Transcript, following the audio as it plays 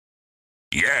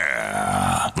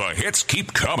Yeah, the hits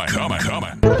keep coming.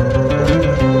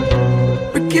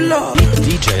 Ricky Love,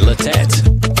 DJ Latet.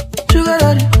 Sugar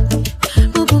Daddy.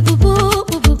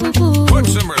 Put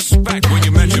some respect when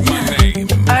you mention my name.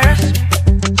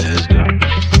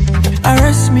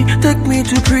 Arrest me, take me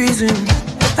to prison.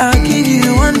 I'll give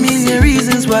you 1 million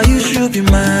reasons why you should be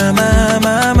mine,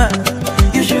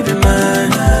 You should be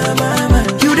mine,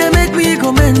 You they make me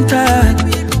go mental.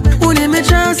 Who need me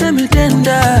chance and me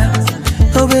tender?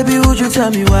 Oh baby, would you tell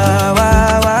me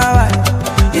why?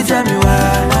 You tell me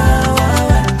why?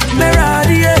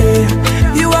 Meradi,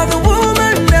 you are the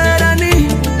woman that I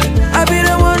need. I'll be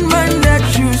the one man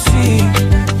that you see.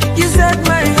 You set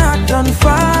my heart on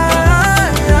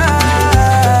fire.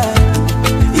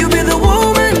 You be the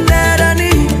woman that I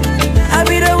need. I'll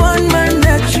be the one man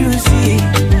that you see.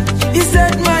 You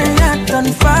set my heart on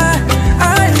fire.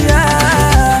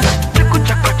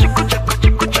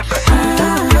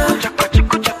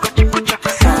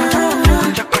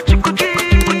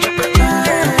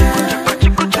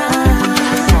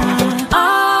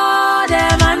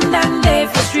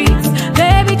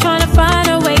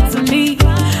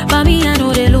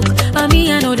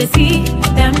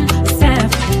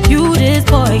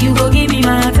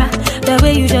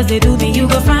 They do me, you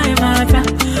go find my time.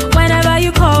 Whenever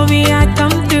you call me, I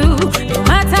come through. No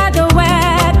matter the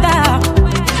weather.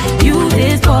 You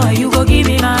this boy, you go give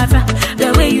me my time.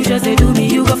 The way you just they do me,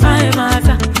 you go find my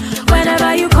time.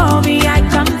 Whenever you call me, I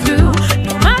come through.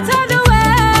 No matter the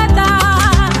weather.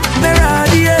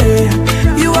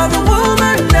 Meradi, you are the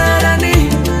woman that I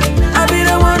need. I'll be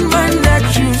the one man that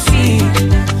you see.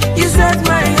 You set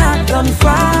my heart on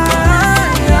fire.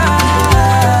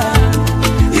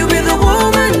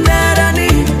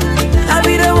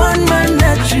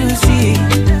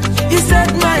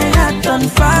 On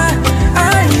fire,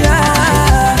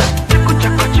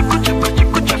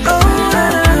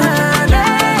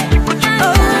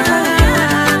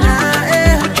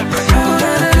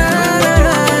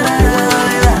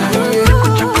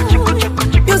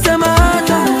 you set my heart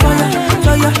on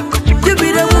fire. You be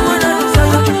the woman on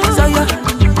fire.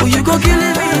 Oh, you go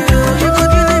killing me.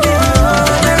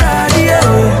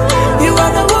 You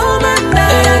are the woman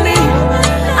that I need.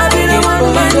 I'll be the one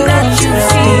man that you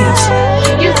see.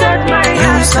 You set my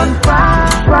heart on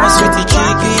fire. My sweetie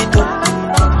chiquito,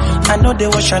 I know they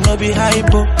wash, I know be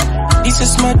hypo. This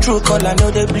is my true call, I know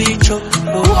they bleach.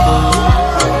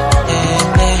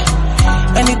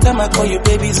 Anytime I call you,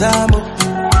 baby Zambo.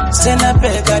 Send a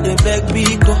beg, I the beg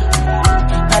Biko.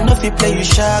 I know if you play, you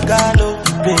shagalo,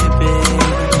 baby.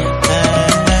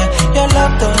 Your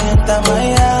love to enter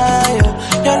my eye.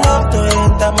 Your love to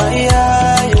enter my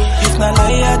eye. If not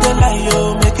lie, I don't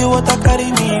lie. Make you water carry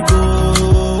me go.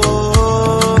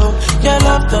 Your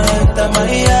love to enter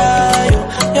my eye.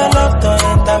 Your love to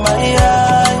enter my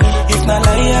eye. If not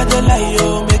lie, I don't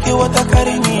lie. Make you water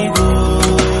carry me go.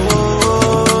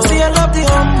 See, I love the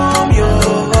boom, yo.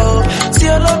 See,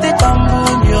 I love the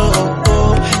boom, yo.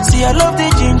 See, I love the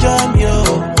ginger, yo.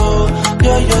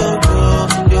 Yo.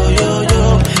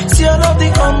 See, I love the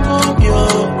boom, yo.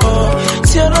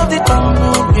 See, I love the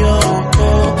boom, yo.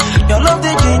 You love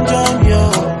the ginger, yo.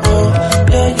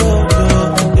 Yo.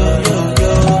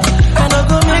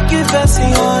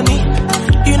 Honey,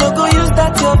 you no go use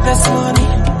that your best money.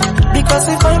 Because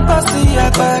if I'm past the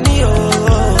Agbani,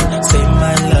 oh, say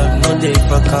my love, no day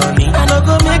for corny. I no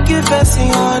go make you fancy,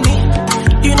 honey.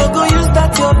 You no go use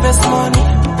that your best money.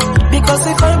 Because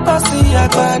if I'm past the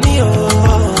Agbani, oh,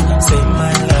 say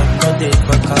my love, no day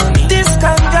for corny. This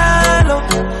Kangalo,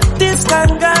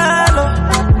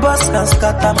 boss can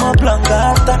scatter more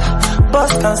blangata.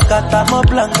 Boss can scatter more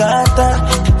blangata.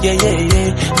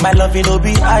 Yeah. My love, you know,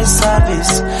 be eye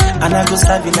service. And I go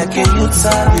serve you like a youth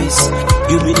service.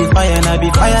 You be the fire and I be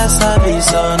fire service.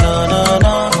 Oh, no.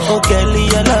 Oh, Kelly,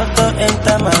 your love to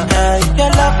enter my eye. Your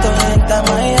love to enter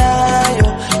my eye.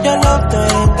 Your love to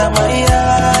enter my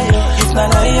eye. If not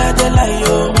lie, I don't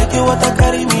lie. Make you water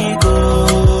carry me go.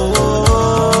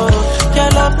 Your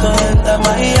love to enter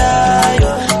my eye.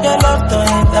 Your love to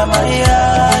enter my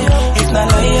eye. If not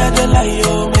lie, I don't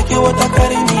lie. Make you water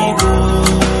carry me go.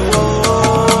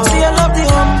 See, I love the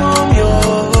boom, yo.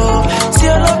 See,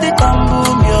 I love the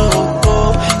boom, yo.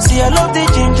 See, I love the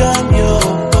ginger, yo.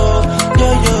 Yo.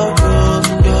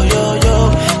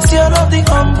 See, I love the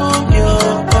boom, yo.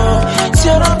 See,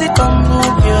 I love the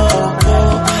boom, yo.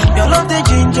 You love the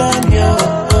ginger, yo.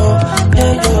 Yo.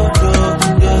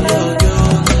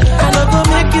 I no go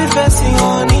make you fancy,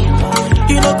 honey.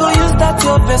 You no go use that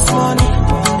your best money.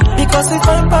 Because if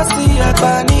I'm past the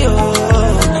Agbani,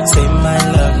 oh, say my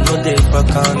love, no day for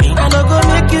corny. I no go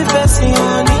make you fancy,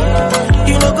 honey.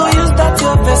 You no go use that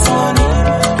your best money.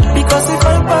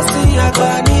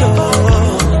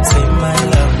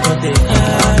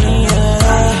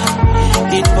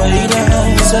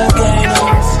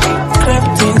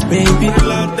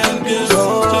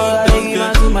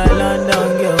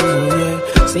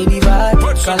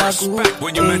 respect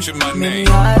when you mention my Make name.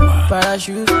 me high,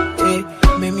 parachute, eh.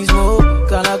 Make me smoke,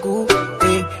 Kalaku,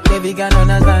 eh. Baby can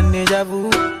understand deja vu,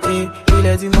 eh. Il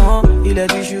est du monde, il est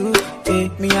du chou, eh.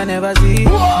 Me I never see,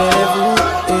 belle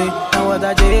eh. Now what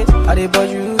I did, I did but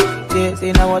you, yeah.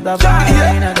 Say now what I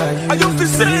find, I got you. I used to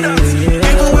say that.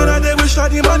 Even when I did wish I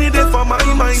the money there for my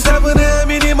mind. 7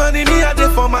 a.m. in the money, me I did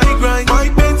for my grind. My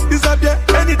pains disappear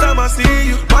anytime I see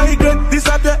you. My regret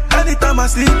disappear anytime I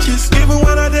see kiss. Even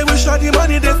when I did wish I the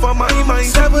money there for my mind.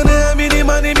 7 a.m. in the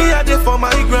money, me I did for my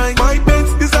grind. My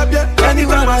pains disappear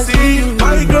anytime I see you.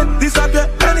 My regret disappear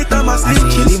anytime I see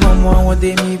kiss. Maman, what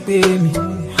they me pay me.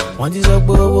 Want this up,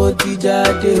 what did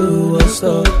I do? What's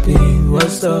stopping?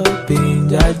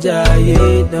 Jaja,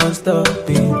 yeah, don't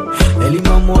stopping. Ellie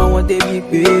mama, what they me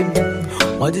pay me.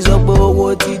 Want this up,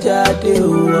 what did I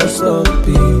do? What's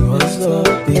stopping?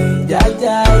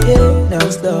 Jaja, yeah,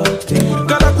 don't stopping.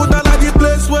 Calacuta like the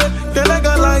place where they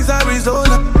legalize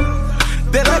Arizona.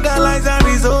 They legalize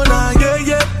Arizona, yeah,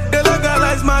 yeah. They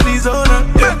legalize Arizona,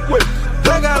 yeah.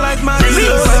 Legalize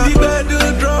Arizona. When the bed do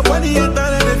drop, when he enter,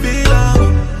 they feel am.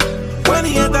 When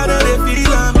he enter, they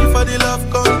feel am. Before the love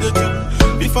come, they choke.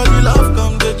 Before the love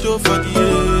come, they choke for the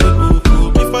air.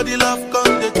 Before the love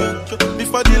come, they choke.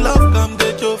 Before the love come,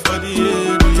 they choke for the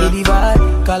air. Say the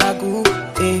vibe, Kalaku,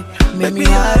 eh. Make me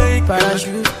high,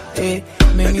 parachute, eh.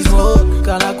 Make me smoke,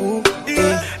 Kalaku,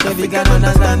 eh. Baby can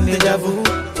understand deja vu,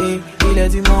 eh. Il est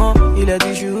du monde, il est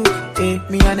du chou, eh.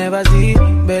 Me I never see,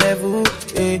 belle vous,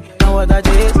 eh. Now what I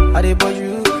did, I did for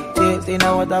you, yeah. Say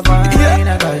now what I find,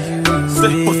 I got you,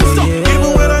 yeah.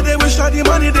 Even when I did wish I the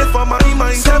money there for my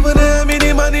mind. 7 a.m. in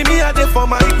the money, me I did for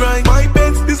my grind. My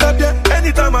pains disappear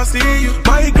anytime I see you.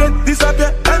 My regret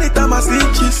disappear anytime I see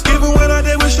kiss. Even when I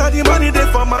did wish I the money there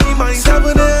for my mind.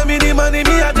 7 a.m. in the money,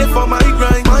 me I did for my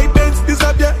grind. My pains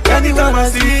disappear anytime I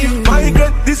see you. My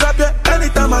regret disappear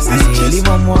anytime I see kiss. Ellie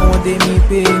mama, what they me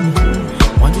pay me.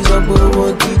 Want this up,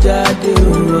 what did I do?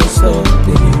 What's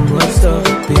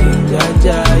stopping?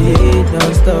 Jaja, yeah,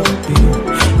 don't stopping.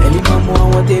 Ellie mama,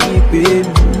 what they me pay me.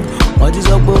 Want this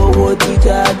up, what did I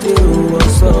do?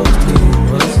 What's stopping?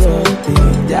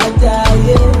 Jaja,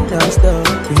 yeah, don't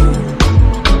stopping.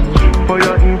 For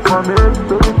your information,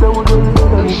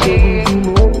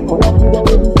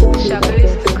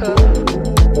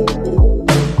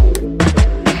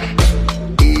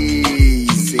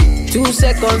 Easy. 2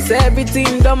 seconds,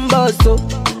 everything done bust, oh.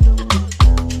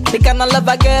 The kind of love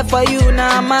I get for you,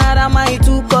 now I'm mad, am I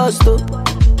too cost, oh.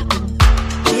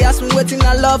 She asked me waiting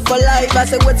I love for life, I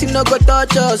said waiting no go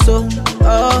touch us, oh.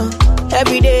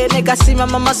 Every day, nigga see my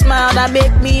mama smile, that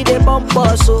make me the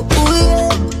bumper, so ooh yeah.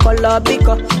 Color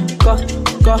picker,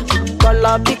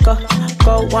 color picker,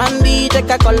 one B, take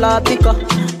a color picker,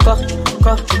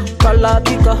 color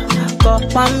picker,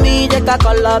 one B, take a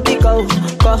color picker,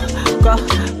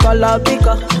 color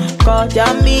picker,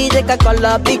 Jamie, take a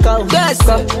color picker, yes,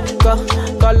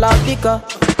 color picker,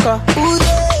 ooh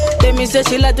yeah. Let me say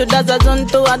she like to dance a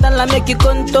zonto, I don't like make you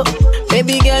conto.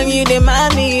 Baby girl, you the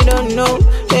mommy, you don't know.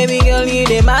 Baby girl, you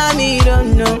the mommy, you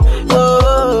don't know.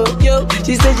 Oh, yo,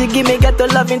 she said she give me ghetto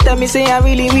love and tell me say I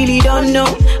really, really don't know.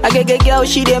 I get girl,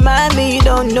 she the mommy, you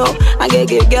don't know. I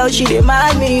get girl, she the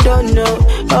mommy, you don't know.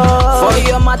 Oh, for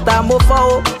your mata, mo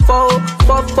fo,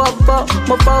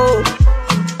 mo fo.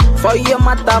 For your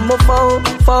mata, mo fo,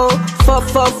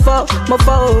 mo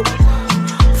fo.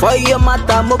 For your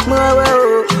mata, mo fo,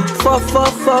 mo fo.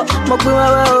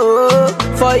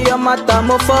 For your mata,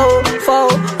 mo fo,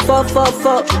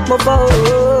 mo fo.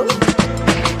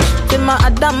 Say my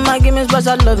Adama, give me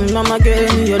special love, mama,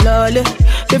 give me your lolly.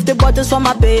 50 bottles for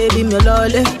my baby, me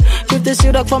lolly. 50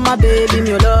 syrup for my baby,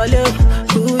 me lolly.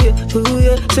 Ooh yeah.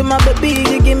 Say my baby,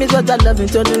 you give me special love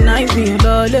until the night, me your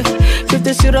lolly.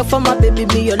 50 syrup for my baby,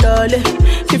 me your lolly.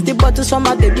 50 bottles for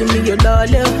my baby, me your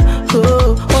lolly.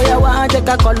 Oh yeah, one take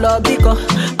a color biko,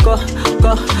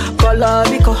 color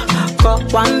biko,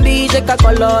 one B take a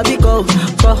color biko,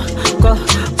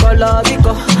 color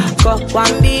biko,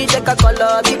 one B take a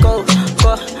color biko,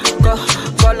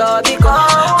 color biko,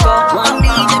 one B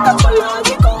take a color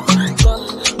biko.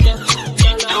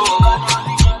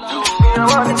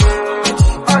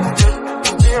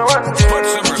 Put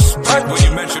some respect when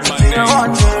you mention my name.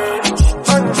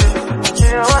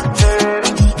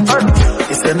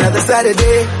 It's another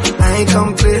Saturday, I ain't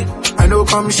come play. I know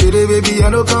come shitty, baby, I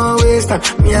know come waste time.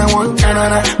 Me I want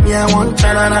tanana, me I want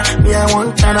tanana, me I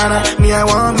want tanana, me I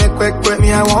want make quick,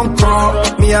 me I want crawl,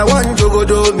 me I want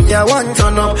jogodo, me I want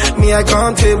turn up, me I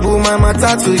can't table my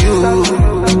matter to you.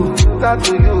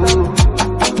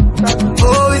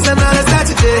 Oh, it's another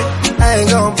Saturday, I ain't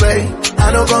gon' play.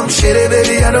 I know come shitty,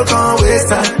 baby, I know come waste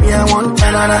time. Me I want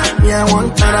tanana, me I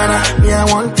want tanana, me I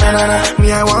want tanana,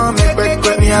 me I want make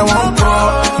quick, me I want pro,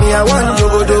 me I want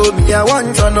jogodo, me I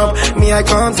want turn up, me I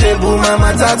can't table my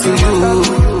matter to you,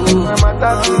 my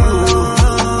matter to you.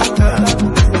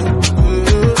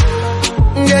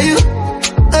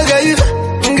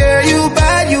 Girl, you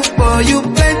bad, you poor, you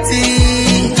plenty.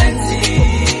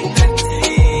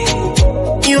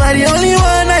 You are the only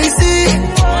one I see.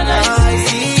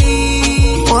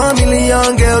 1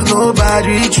 million girls, nobody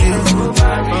reach you.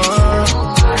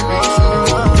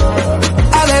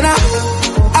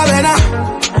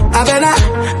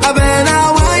 Abena,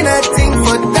 why not think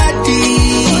for daddy?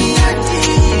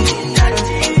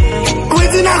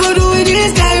 Waiting I go do with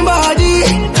this time body.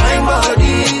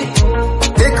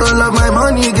 Take all of my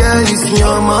money, girl, it's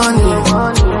your money.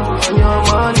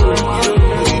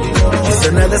 It's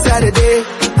another Saturday,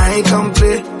 I ain't come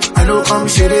play. I don't come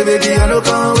shitty, baby, I don't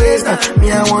come waste time.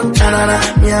 Me, I want tanana,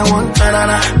 me, I want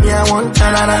tanana, me, I want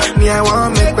tanana, me, I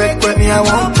want make quick, me, I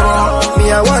want pro,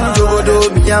 me, I want jogodo,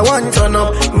 me, I want turn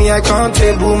up, me, I can't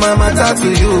table my matter to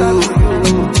you.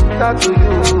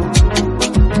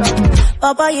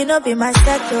 Papa, you know be my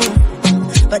settle,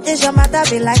 but this your matter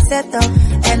be like settle,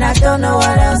 and I don't know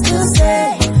what else to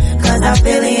say. Cause I'm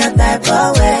feeling your type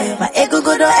of way. My ego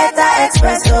go to enter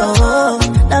express, oh.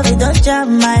 Love it don't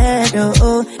jam my head,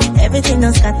 oh. Everything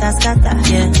don't scatter,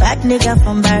 yeah. Back nigga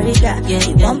from Barriga, yeah.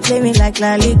 You won't play me like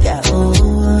La Liga, oh.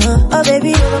 Oh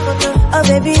baby, oh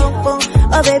baby,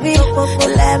 oh baby.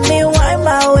 Let me wind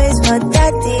my waist for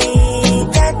daddy.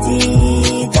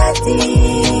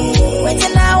 Wait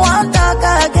till I won't talk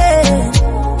again.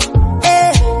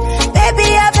 Hey, baby,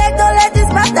 I beg don't let this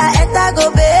matter enter go,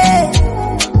 babe.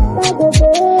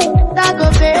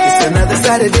 It's another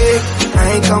Saturday,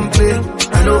 I ain't come play.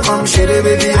 I don't come shitty,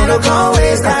 baby, I don't come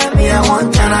waste time. Me, I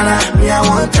want tanana, me, I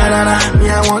want tanana, me,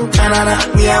 I want tanana,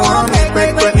 me, I want make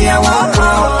quick, me, I want pro,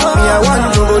 me, I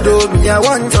want jogodo, me, I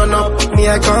want turn up, me,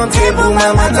 I can't table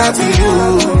my matter to you.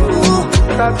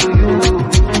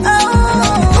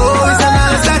 Oh, it's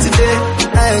another Saturday,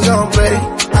 I ain't gon' play.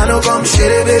 I don't come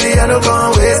shitty, baby, I don't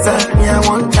come waste time. Me, I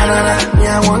want tanana, me,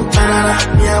 I want tanana,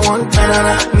 me, I want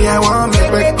tanana, me, I want make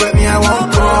quick, me, I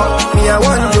want pro, me, I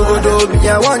want jogodo, me,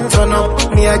 I want turn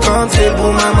up, me, I can't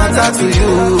table my matter to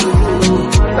you.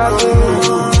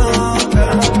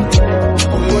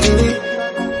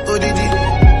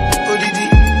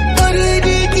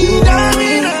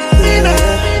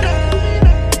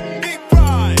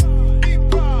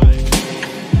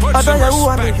 Put some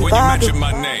respect when you mention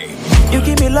my name. You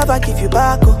give me love, I give you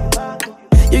back, oh.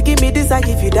 You give me this, I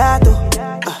give you that, oh.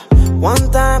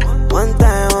 One time, oh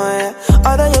yeah.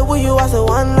 Although you who you was a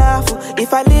one laugh, oh.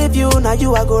 If I leave you, now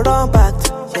you I go run back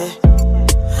to, yeah.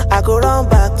 I go run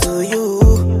back to you.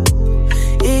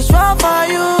 It's wrong for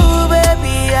you,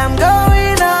 baby, I'm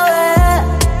going away.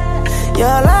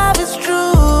 Your love is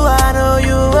true, I know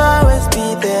you always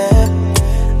be there.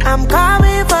 I'm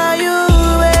coming for you,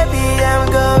 baby, I'm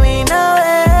going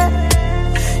away.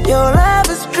 Your love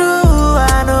is true,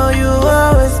 I know you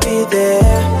always be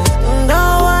there. No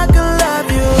one can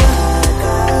love you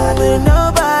with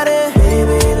nobody,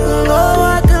 baby. No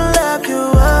one can love you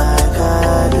like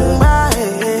I do, my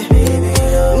baby.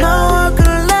 No one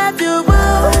can love you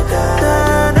like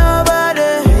nobody,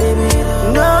 baby.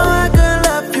 No one can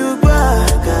love you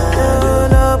like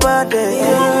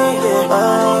nobody,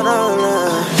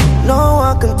 no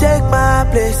one can take my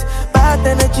place. Bad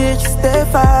energy, just stay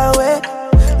far away.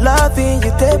 Loving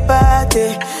you day by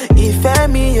day. If I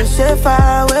me, you stay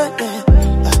far away.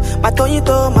 My Tony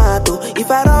tomato.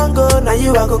 If I don't go, now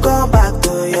you I go come back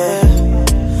to,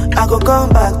 yeah. I go come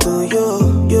back to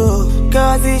you.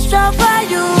 Cause it's short for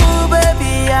you,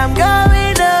 baby, I'm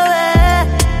going away.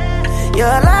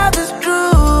 Your love is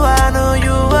true, I know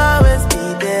you always be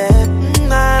there.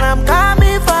 And I'm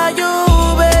coming for you,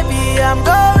 baby, I'm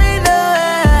going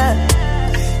away.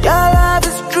 Your love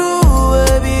is true,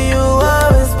 baby, you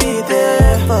always be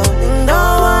there for me. No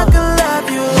one can love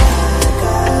you like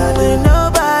I do,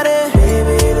 nobody,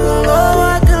 baby. No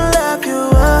one can love you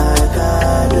like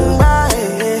I do, my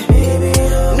baby.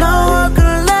 No one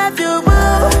can love you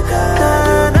like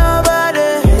nobody,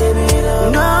 baby.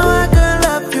 No one can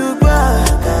love you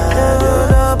like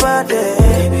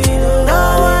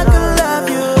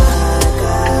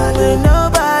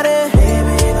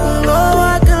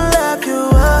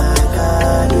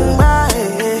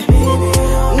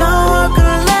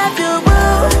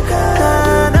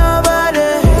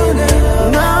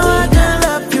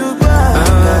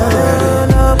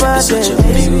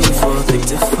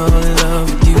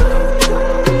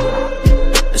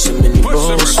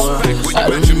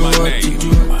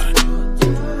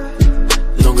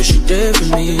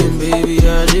baby,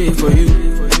 I did for you.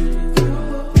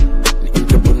 You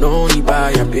keep on only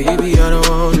by ya, baby, I don't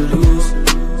want to lose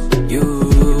you.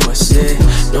 I said,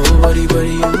 nobody but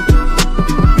you.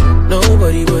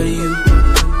 Nobody but you.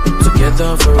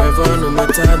 Together forever, no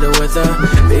matter the weather.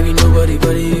 Baby, nobody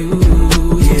but you.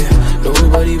 Yeah,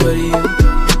 nobody but you.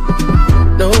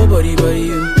 Nobody but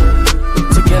you.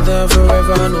 Together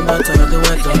forever, no matter the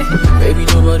weather. Baby,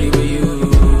 nobody but you.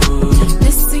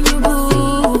 Listen, you boo.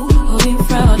 Oh, being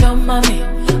proud of mommy.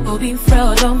 Oh, being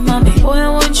proud of mommy. Oh, I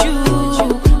want you.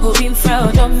 Oh, being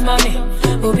proud of mommy.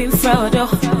 Oh, being proud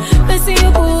of. Listen,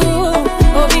 you boo.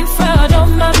 Oh, being proud of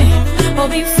mommy. Oh,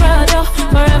 being proud of.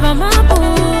 Forever, my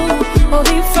boo. Oh,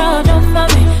 being proud of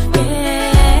mommy.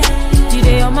 Yeah.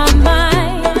 Today on my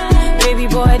mind. Baby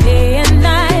boy, day and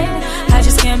night. I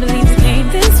just can't believe we came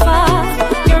this far.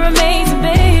 You're amazing,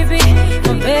 baby.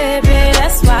 Oh, baby,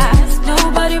 that's why.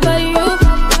 Nobody but you.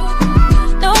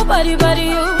 Nobody but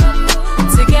you.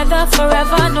 Together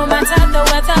forever, no matter the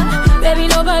weather. Baby,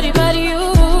 nobody but you.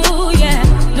 Yeah,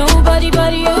 nobody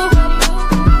but you.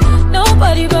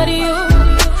 Nobody but you.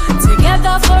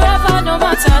 Together forever, no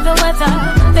matter the weather.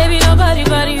 Baby, nobody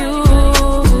but you.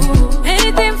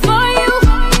 Anything for you.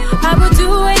 I would do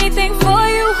anything for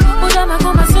you. Udama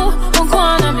koma so,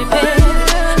 unkwana me pay.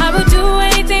 I would do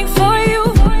anything for you.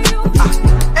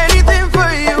 Anything for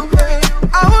you.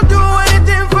 I will do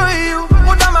anything for you.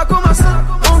 Udama koma so,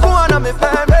 unkwana me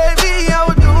pay. Baby, I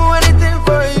will do anything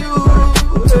for you.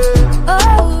 Oh,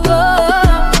 oh,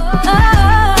 oh, oh.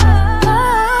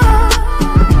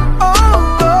 Oh,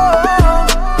 oh,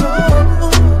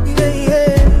 oh, yeah,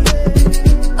 yeah.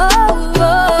 Oh,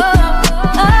 oh,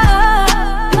 oh,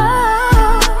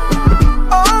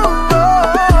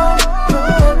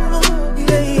 Oh,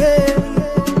 yeah, yeah.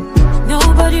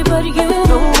 nobody but you.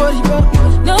 Nobody but,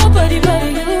 Nobody but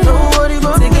you. nobody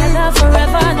but me. Together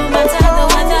forever, no matter the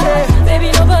weather. Baby,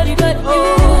 nobody but you.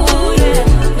 Yeah,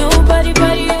 nobody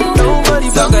but you. Nobody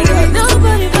but me.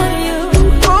 Nobody but you.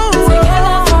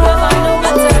 Together forever, no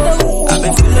matter the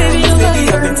weather.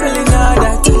 I've been telling her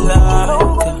that you like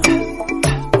her.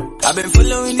 I've been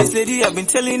following this lady, I've been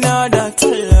telling her that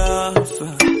you love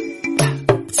her.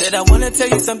 Said I wanna tell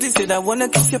you something, said I wanna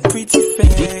kiss your pretty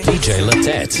face. DJ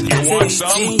Latet. You want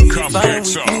some? Come get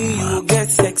some. You will get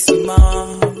sexy,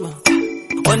 mama.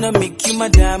 Wanna make you my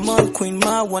diamond queen,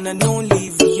 my one and only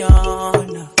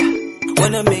Rihanna.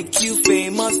 Wanna make you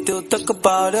famous, still talk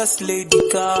about us, Lady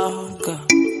Gaga.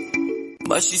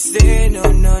 But she say no,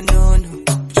 no, no, no.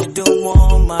 She don't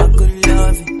want my good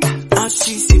loving. Now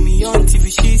she see me on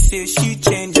TV, she say she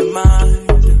changed her mind.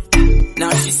 Now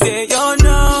she say, oh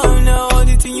no, no,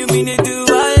 the thing you mean to do,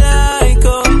 I like,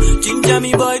 oh. Ginger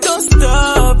me boy, don't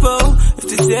stop, oh. If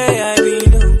to say I be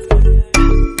no.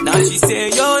 Now she say,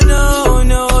 oh no,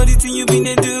 no, the thing you mean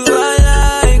to do, I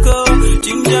like, oh.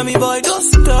 Ginger me boy, don't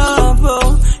stop,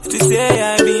 oh. If to say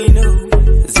I be no.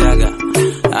 Zaga,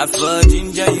 I for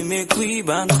ginger, you make we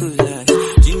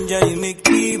bankulize. Ginger, you make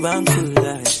me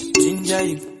bankulize. Ginger,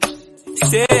 you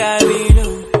say I be no.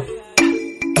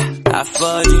 I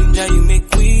for ginger, you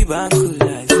make we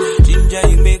bankulize. Ginger,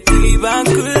 you make we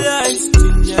bankulize.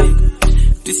 Ginger, you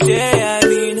to say I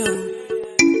be no.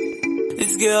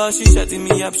 This girl, she shutting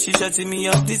me up, she shutting me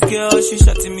up. This girl, she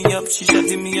shutting me up, she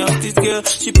shutting me up. This girl,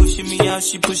 she pushing me out,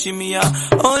 she pushing me out.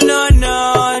 Oh no,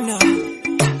 no, no.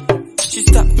 She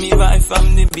stopped me right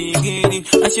from the beginning,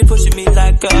 and she pushing me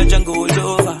like a jungle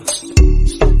lover.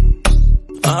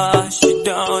 Ah, she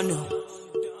don't know.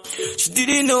 She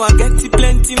didn't know I get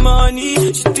plenty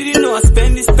money. She didn't know I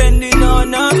spending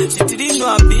on her. She didn't know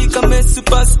I become a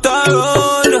superstar.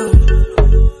 Oh no.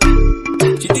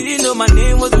 She didn't know my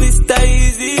name was Mr.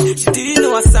 Easy. She didn't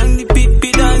know I sang the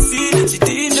pee dancing. She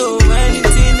didn't know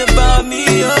anything about me.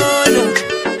 Oh no.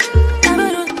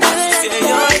 She said,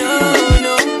 oh no,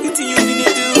 no. The thing you need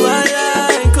to do, I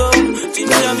like, oh.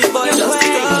 Ginger me boy, just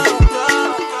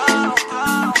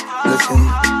Listen.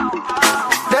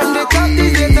 Them they talk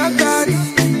this, they talk that.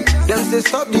 Them say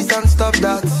stop this and stop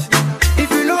that. If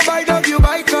you know buy dog, you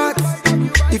buy cat.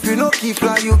 If you know key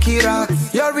fly, you key rat.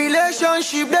 Your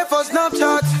relationship there for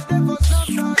Snapchat.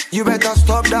 You better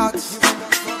stop that.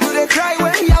 Do they cry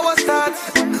when you was start?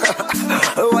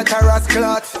 What a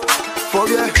rascal. For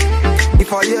yeah,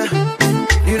 if I yeah,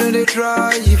 you know they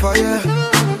try. If I yeah,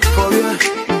 for yeah,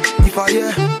 if I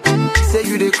yeah, say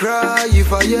you they cry.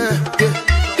 If I yeah, yeah.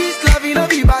 This love you know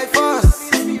be by force.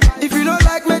 If you don't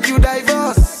like, make you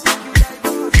divorce.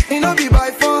 It no be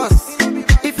by force.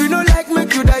 If you don't like,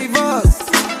 make you divorce.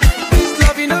 This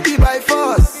love it no be by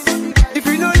force. If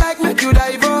you don't like, make you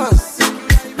divorce.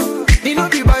 It no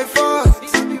be by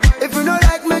force. If you don't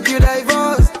like, make you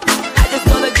divorce. I just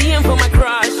got a DM from my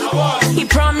crush.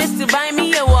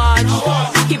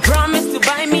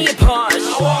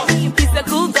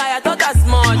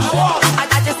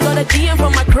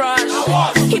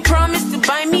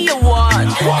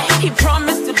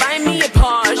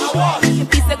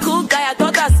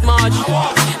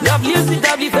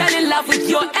 love with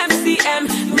your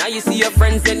MCM. Now you see your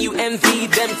friends and you envy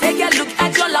them. Take a look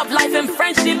at your love life and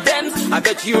friendship them. I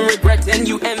bet you regret and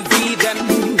you envy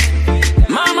them.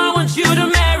 Mama wants you to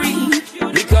marry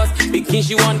because because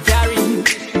she won't carry.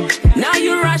 Now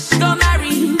you rush to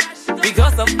marry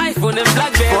because of iPhone and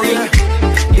BlackBerry. For real,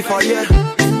 if I hear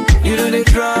you know they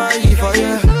cry, if I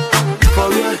hear for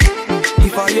real,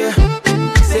 if I hear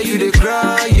say you they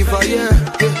cry, if I hear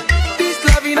this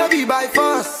love you know be by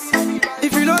force.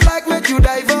 If you don't like, make you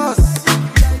divorce.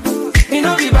 You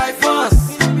know be by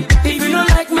force. If you don't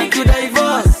like, make you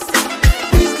divorce.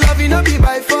 This love you know be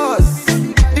by force.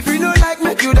 If you don't like,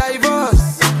 make you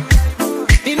divorce.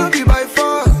 You know be by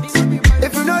force.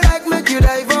 If you don't like, make you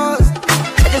divorce.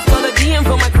 I just got a DM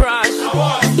from my crush.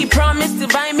 He promised to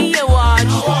buy me a watch.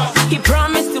 He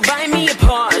promised to buy me a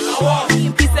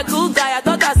Porsche. He's a cool guy, I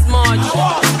thought that's much.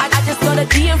 I just got a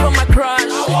DM from my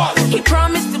crush. He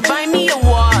promised to buy me a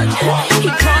watch. He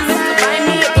promised to buy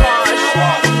me a Porsche.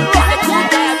 He's a cool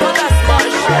guy, I thought that's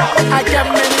much. I got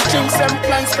many drinks and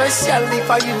plans specially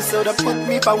for you, so don't put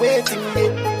me for waiting.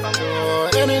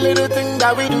 Any little thing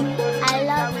that we do,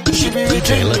 you should be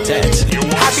returning.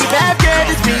 Happy birthday,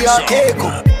 this be your cake.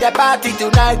 The party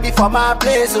tonight before my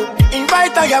place.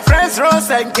 Invite all your friends, Rose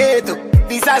and Kato.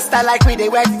 Disaster like we they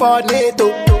work for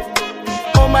NATO.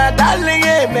 Oh my darling,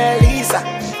 hey Melissa.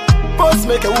 Post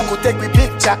make a who could take me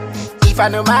picture. If I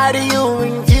no marry you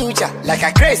in future, like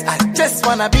a grace, I just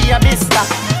wanna be a mister.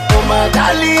 Oh my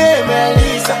darling, hey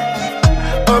Melissa.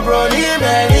 Oh brony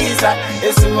Melissa.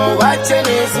 It's more watching,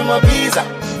 it's more pizza.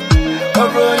 Oh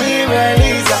brony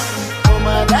Melissa. Oh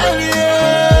my darling.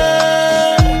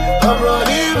 Oh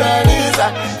brony Melissa.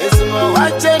 It's more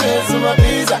watching, it's more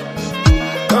pizza.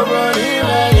 Oh brony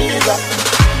Melissa.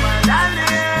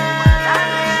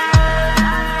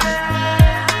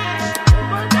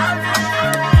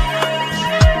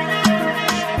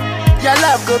 Your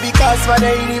love go because for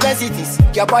the universities.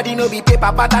 Your body no be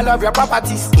paper, but I love your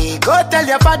properties. Hey, go tell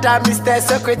your father, Mr.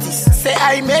 Sarkodie. Say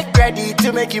I make ready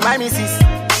to make you my missus.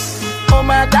 Oh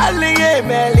my darling, hey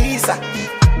Melissa.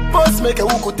 Post make a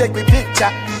who could take me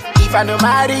picture. If I no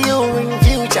marry you in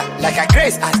future, like a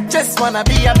grace, I just wanna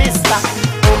be a mister.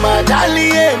 Oh my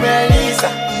darling, hey Melissa.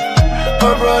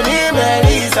 Oh brony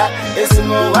Melissa. It's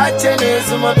more watching, it's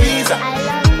more pizza.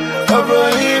 Oh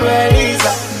brony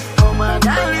Melissa. Oh my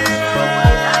darling.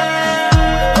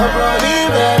 Oh brony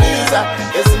Melissa.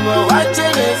 It's more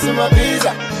watching, it's more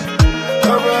pizza.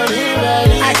 Oh brony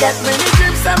Melissa. I get many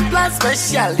trips and plans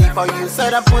specially for you, so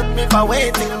don't put me for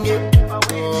waiting.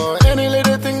 Oh, any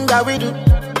little thing that we do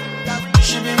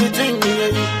should be between me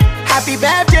and you. Happy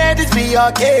birthday, this be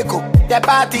your cake. The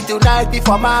party tonight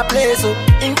before my place.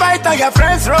 Invite all your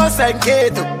friends, Rose and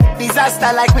Kato.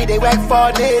 Disaster like we they work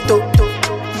for NATO.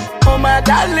 Oh my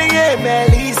darling, hey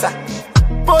Melissa.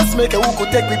 Post make a who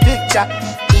could take me picture.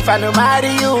 If I no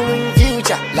marry you in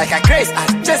future, like a grace, I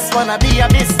just wanna be a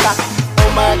mister.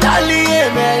 Oh my darling, hey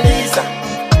Melissa.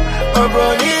 Oh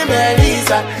brony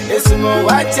Melissa. It's more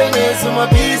watching, it's more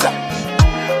pizza.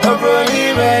 Oh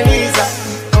brony Melissa.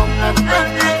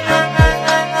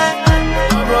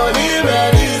 Oh brony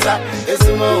Melissa. It's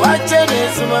more watching,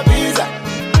 it's more pizza.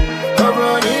 Oh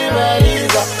brony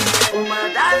Melissa. Oh my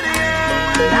darling.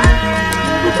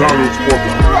 The Donald's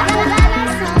Walker.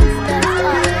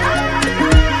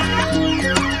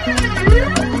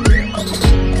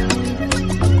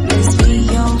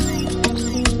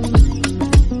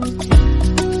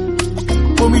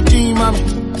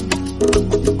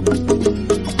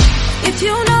 If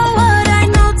you know what I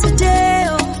know today,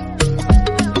 oh,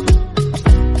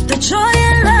 the joy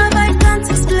and love I can't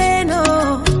explain,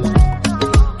 oh,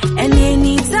 and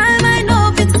anytime I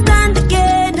know it's stand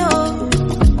again, oh,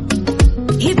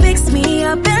 he picks me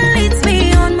up and leads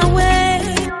me on my way,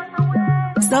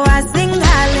 so I sing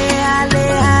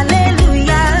hallelujah,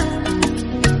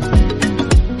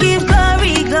 give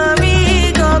glory,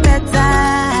 glory, go better.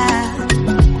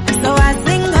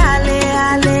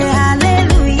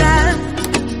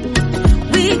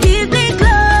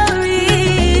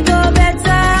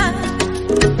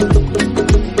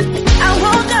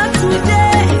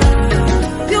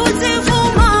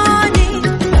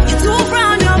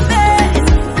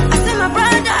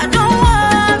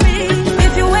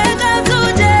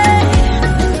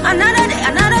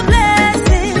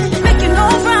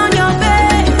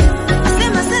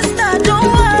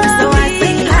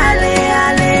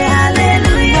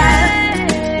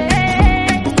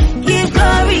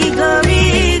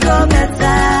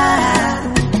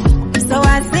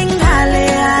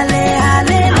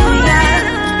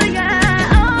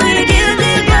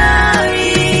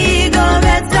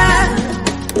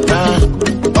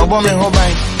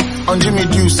 on Jimmy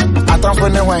Juice. I turn for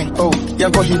the wine, oh,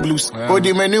 young he blues. Oh,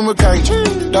 the menu me kind,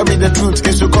 that be the truth.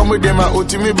 Case you come with them, oh,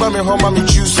 to me, but me home, me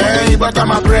choose. Hey, butter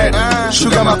my bread,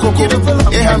 sugar my cocoa.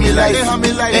 Hey, have me life,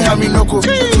 hey, have me noko.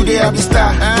 Today I be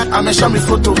star, I'm a shammy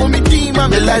photo. Oh, me team,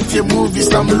 I'm a life, your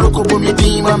movies, I'm loco, but me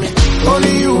team, I'm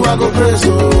only you, I go crazy,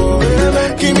 oh.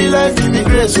 Give me life, give me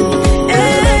grace, oh.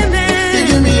 You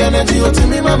give me energy, oh, to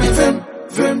me, mommy, fem.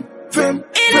 In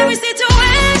every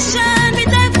situation, we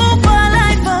thankful for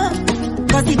life, oh.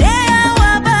 Cause the day I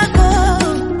walk back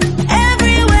home,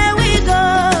 everywhere we go.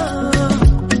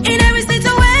 In every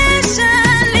situation,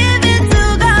 live it to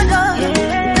God, oh.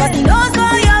 Cause he knows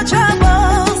all your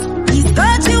troubles, he's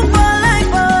got you for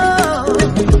life, oh.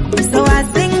 So I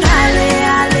sing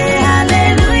hallelujah.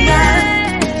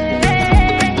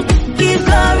 Give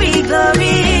glory,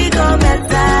 glory, go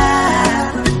better.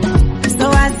 So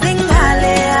I sing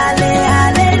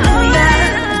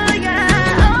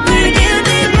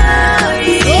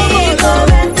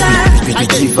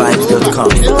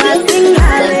Vibes.com. So I sing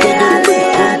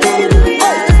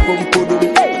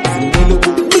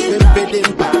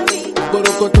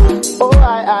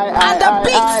and the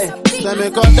beats. Let me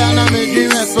cut down on my dream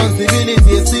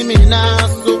responsibility. See me now,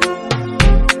 so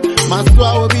my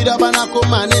soul will be the banana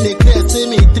man in the case. See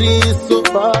me three, so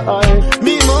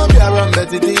me more be around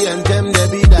better and them they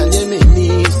be that they me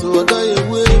need. So do you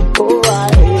will?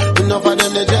 Enough of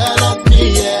them they jealous me,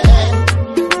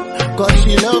 yeah. Cause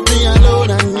she love me alone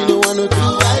and me don't want to do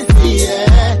I see,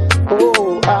 yeah.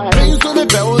 Bring to me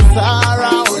pay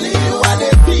Sarah, only you and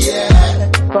they see, yeah.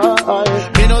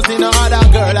 Me no see no other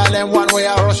girl and them one way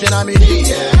I rushing on me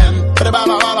DM. Bam bam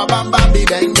bam bam bam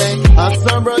bang bang. I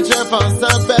saw bro Jeff and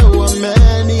Sampe were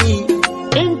many.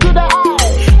 Into the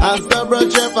eye. I saw bro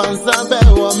Jeff and Sampe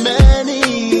were many.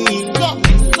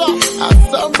 I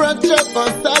saw bro Jeff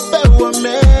and Sampe were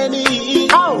many.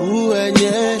 Ooh and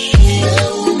yeah, she.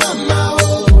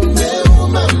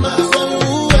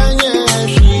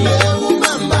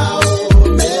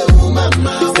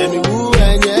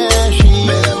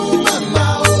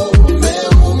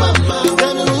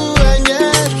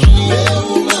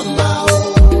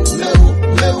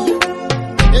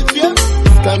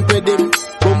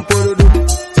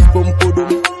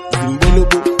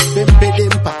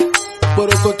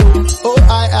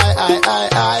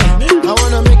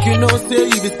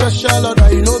 Special or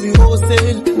you know be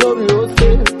wholesale.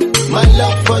 My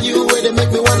love for you, where they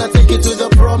make me wanna take you to the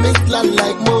promised land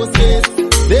like Moses.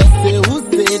 They say who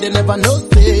say, they never know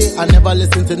say. I never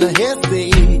listen to no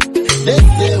hearsay. They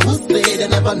say who say, they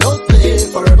never know say.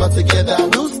 Forever together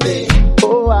we'll stay.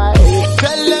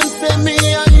 Tell them say me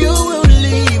and you will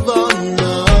leave on.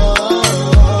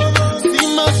 See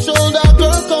my shoulder,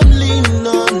 girl, come lean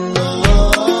on.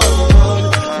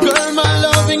 Girl, my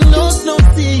loving knows no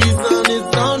season,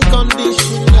 it's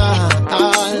unconditional.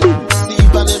 See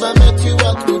if I never met you,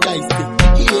 what would I say?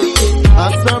 Yeah. I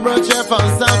saw bro Jeff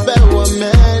and Sampe were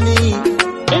many.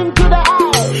 Into the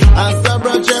eye. I saw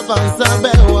bro Jeff and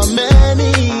Sampe were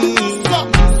many.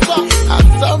 I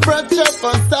saw bro Jeff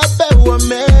and Sampe were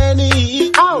many.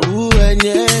 Ooh and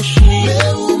yeah, she.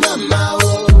 Meu mama,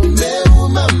 oh, meu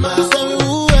mama. Say me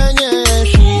ooh and yeah,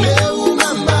 she. Meu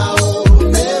mama, oh,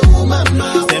 meu mama.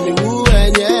 Say me ooh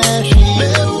and yeah, she.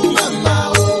 Meu mama,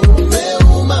 oh, meu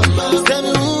mama. Say me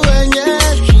ooh and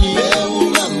yeah, she. Meu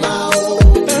mama, oh,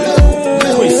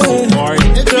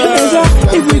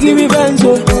 if you give me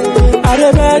benzo, I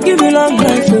never give you long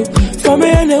life. For me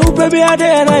and you, baby, I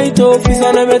day and night. If it's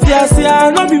an emergency,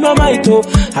 I'll not be my might.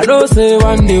 I don't say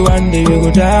one day we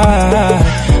go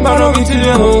die. But no be to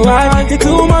the whole why. It's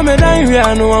too mama dying, we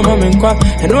are no one in quack.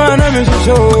 And one of them is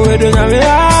show it don't have me.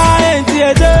 I ain't see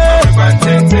it.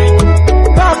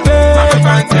 Papa,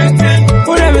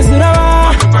 whatever sit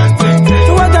down.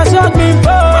 What I shot me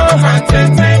for.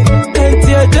 Ain't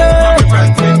see it.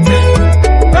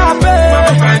 Papa,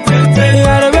 you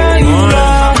are the best.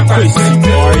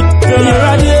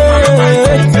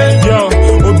 Yo,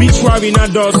 obituary na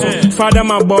doso. Father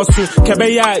my boss too.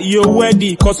 Kebeya you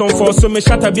ready? Cause on for so me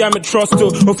shatter be me trust to.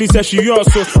 Officer she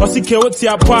also. Osike oti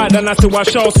apart and I say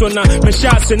wash also na. Me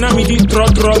shot say na me di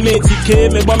throw me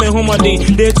tike me bo me home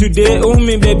day to day. Oh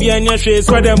me baby anya share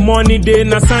swear the money day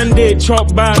na Sunday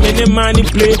chop bar me ne money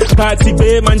play party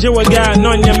day manje waga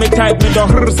no nya me type me do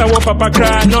hrsa wo papa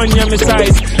cry no nya me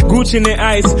size Gucci in the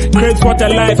ice great water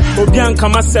life obian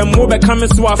kama sem wo be come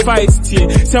so a fight tie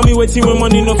tell me wetin we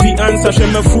money no fit answer she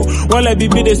me fu wala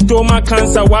bibi the stomach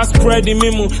cancer was spreading me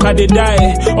mu I dey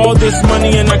die all this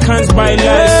money and I can't buy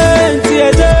life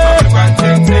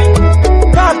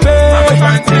Pape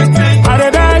I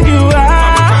dey beg you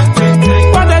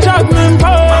what a shock me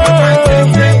for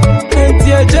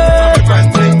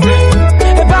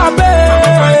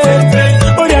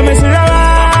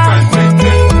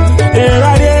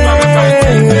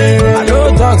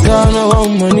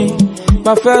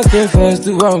thing first,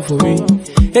 do one for me.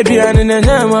 Adrian and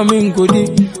I'm in Kidi.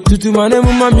 To my name,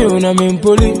 mommy, I'm in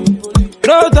Poli.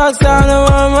 No tax,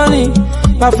 no money.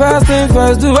 My first thing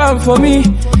first, do one for me.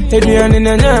 Adrian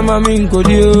and I'm in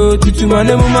Kidi. To my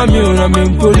name, mommy, I'm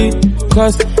in Poli.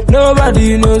 Cause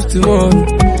nobody knows tomorrow.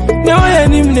 No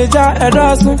one in the jar at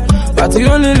us. But you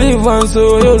only live once,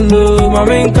 so you know my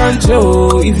main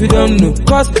control if you don't know.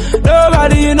 Cause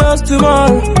nobody knows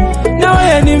tomorrow. No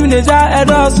one in the jar at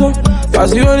us.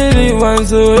 But you only live once,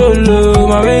 so you know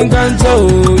my main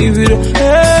control if you don't.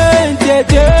 Hey,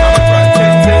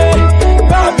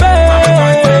 Papa,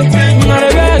 not a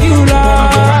bag you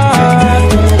lie.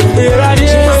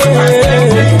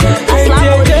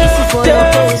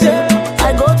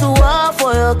 I go to war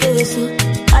for your case.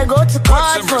 I go to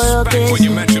court for your case.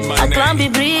 I climb the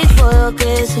bridge for your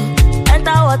case.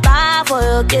 Enter water for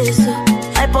your case.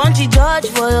 I punch the judge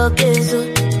for your case.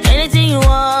 Anything you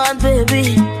want,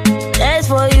 baby, that's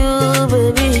for you,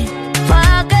 baby. For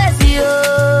your case, yo.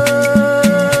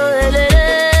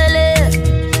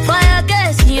 For your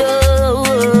case, yo.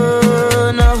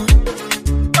 No.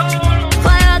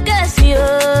 For your case, yo.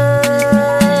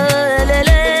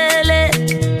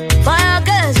 For your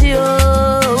case, yo.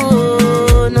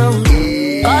 No.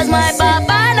 Cause my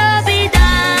papa no be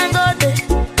Dangote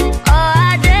or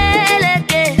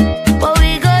Adeleke, but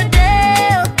we go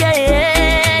there, okay,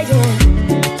 yeah.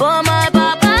 For my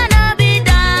papa no be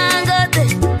Dangote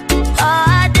or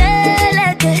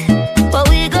Adeleke, but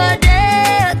we go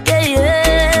there, okay,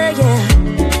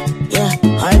 yeah.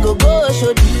 I go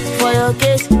shoot for your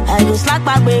case. I go slack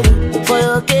back baby for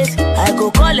your case. I go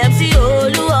call MC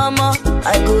Oluomo.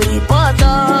 I go report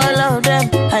all of them.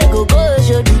 I go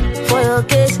shoot for your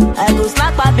case. I go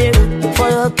slack back baby for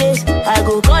your case. I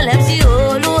go call MC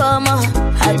Oluomo.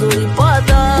 I go report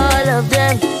all of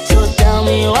them. So tell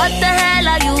me what the hell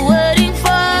are you waiting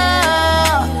for?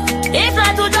 If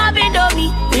not to drop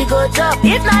Indomie, we go chop.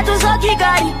 If not to suck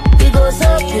Kidi, we go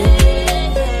suck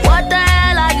it. What the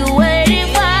hell are you waiting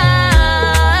for?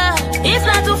 If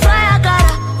not to fry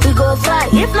akara, we go fry.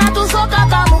 If not to soak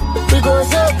akamu, we go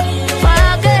soak.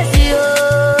 Fire case, yo.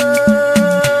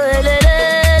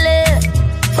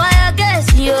 Fire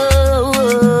case, yo.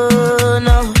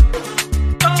 No.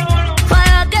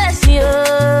 Fire case, yo.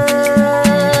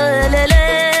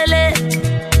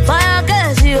 Fire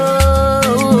case, yo.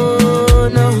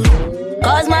 No.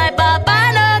 Cause my papa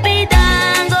no be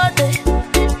Dangote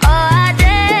or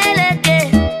Adeleke,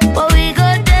 but we go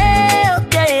there,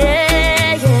 okay,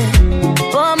 yeah.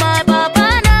 For my papa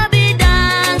no be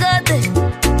Dangote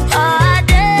or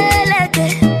Adeleke,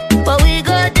 but we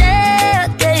go there,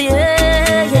 okay,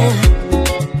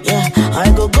 yeah. I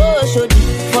go shoot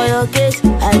for your case. I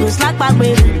go slack back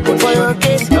baby for your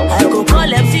case. I go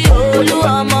call MC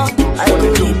Oluomo. I go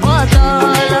report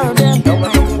all of them.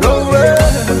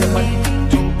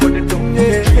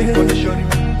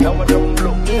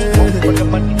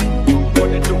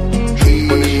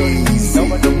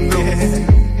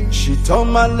 She told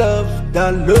my love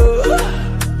that love.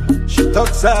 She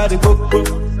talks out the coco.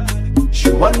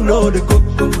 She want know the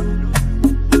coco.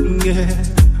 Yeah,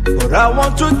 but I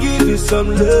want to give you some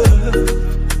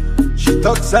love. She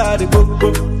talks out the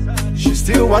coco. She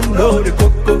still want know the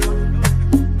coco.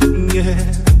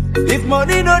 Yeah, if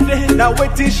money no day, now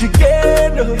wait till she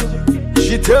get.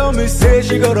 She tell me say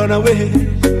she got run away.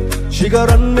 She got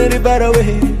run very far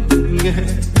away. Yeah.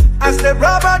 As the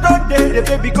rubber don't day, the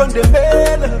baby come the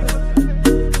mail.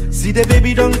 See the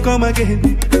baby don't come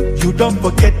again. You don't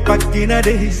forget back in the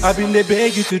days. I've been the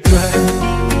beg you to try.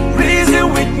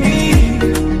 Reason with me.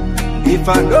 If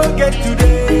I don't get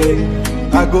today,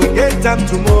 I go get them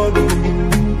tomorrow.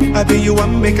 I be you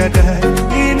want make a die.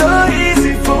 It no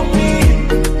easy for me.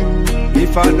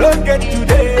 If I don't get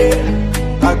today,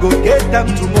 I go get them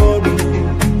tomorrow.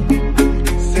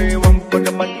 Say one for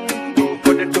the money, two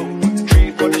for the dough,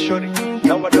 three for the shorty.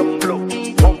 Now I don't blow.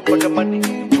 One for the money,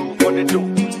 two for the dough,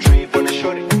 three for the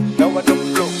shorty. Now I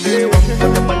don't blow. Say one for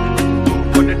the money, two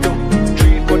for the dough,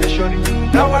 three for the shorty.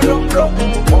 Now I don't blow.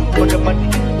 One for the money,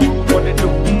 two for the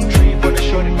dough, three for the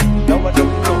shorty. Now I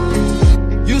don't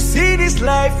blow. You see this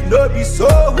life, no be so.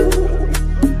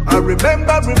 I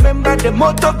remember the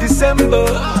month of December.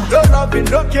 No loving,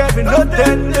 no caring, no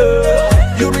tender.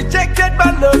 You rejected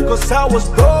my love cause I was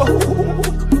broke.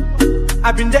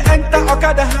 I've been the enter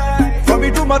Okada high. From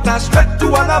me to Mata straight to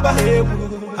Alaba.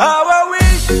 How I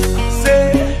wish,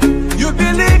 say, you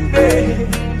believe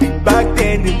me. Back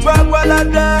then in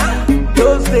Bagwalada,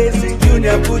 those days in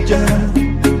Junior Puja.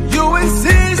 You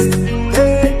insist,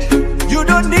 hey, you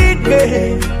don't need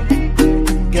me.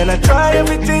 Girl, I try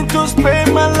everything to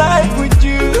spend my life with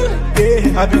you.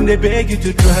 Yeah, I've been there beg you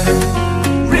to try.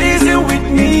 fucking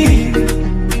with me.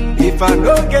 If I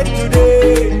don't get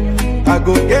today, I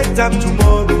go get them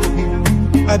tomorrow.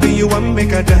 I be you want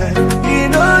make a die. It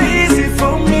no easy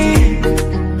for me.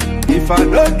 If I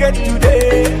don't get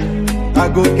today, I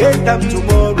go get them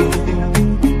tomorrow.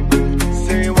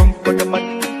 Say one for the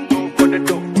money, two for the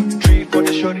dough, three for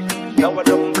the shorty. Now I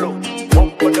don't blow.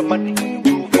 One for the money,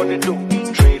 two for the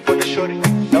dough, three for the shorty.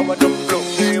 Now I don't blow.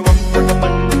 Say one for the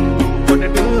money, two for the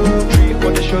dough, three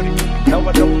for the shorty. Now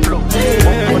I don't blow. One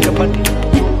for the money,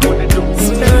 two for the dough,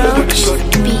 three for the shorty.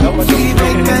 Now I don't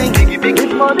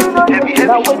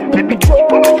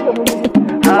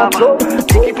blow.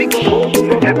 Big money,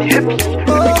 heavy, heavy, heavy.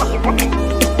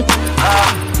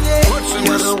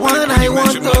 You're the one I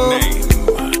want,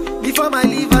 oh. Before my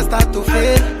liver start to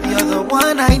fail, you're the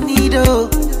one I need, oh.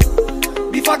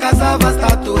 Before cassava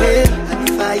start to hail, and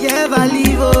if I ever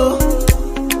leave,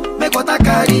 oh, make what I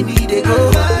carry me, they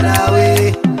go far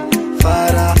away,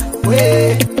 far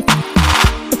away.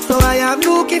 So I am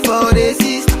looking for the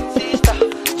sister,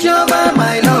 Jova,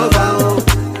 my lover, oh.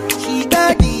 She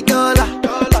got the dollar,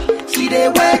 she dey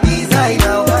wear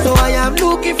designer, so I am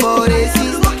looking for the sister.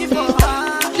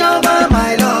 Jova,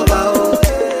 my lover, oh.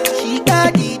 She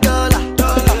got the dollar,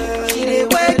 she dey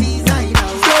wear designer.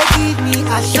 She give me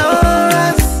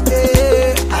assurance,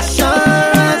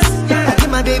 assurance. I give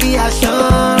my baby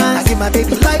assurance, I give my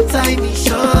baby lifetime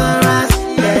insurance,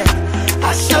 yeah.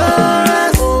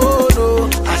 Assurance, oh no,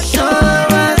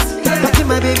 assurance. I give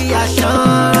my baby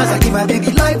assurance, I give my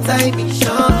baby lifetime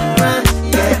insurance,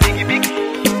 yeah. Biggie,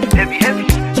 biggie, heavy, heavy,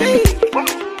 biggie,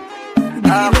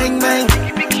 bang, bang.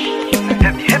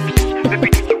 Heavy, heavy, baby,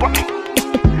 did you want me?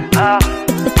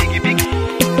 Biggie, biggie,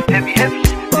 heavy, heavy,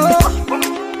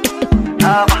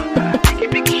 biggie,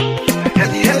 biggie,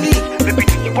 heavy, heavy, baby,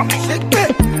 did you want me?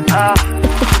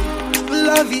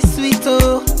 Love is sweet,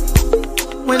 oh.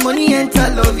 When money enter,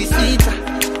 love is sweeter.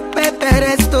 Pepe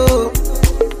resto.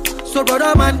 So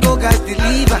brother man go gas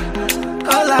deliver.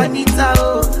 Call Anita,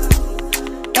 oh.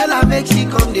 Tell her make she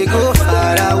come, they go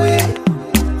far away,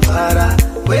 far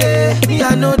away. Me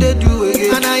I know they do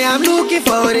again, and I am looking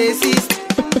for a sister.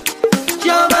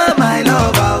 Jova, my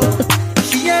lover, oh.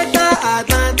 She enter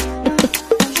Atlanta,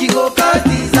 she go cause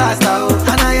disaster, oh.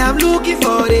 And I am looking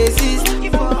for a sister.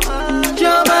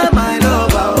 Jova, my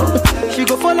lover, oh. She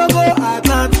go follow go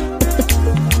Atlanta,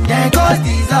 then cause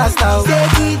disaster, oh. Say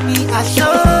give me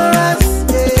assurance,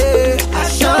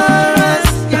 assurance.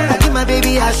 I give my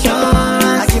baby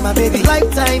assurance, I give my baby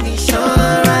lifetime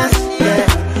insurance, yeah.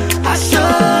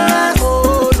 Assurance,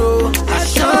 oh no,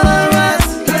 assurance.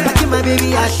 I give my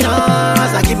baby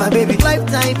assurance, I give my baby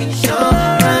lifetime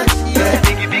insurance, yeah.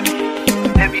 Biggie, biggie,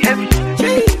 heavy, heavy,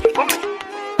 biggie,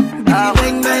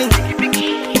 bang, bang. Biggie, biggie,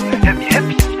 heavy,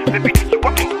 heavy, baby, did you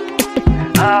want me?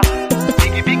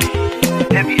 Biggie, biggie,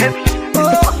 heavy, heavy,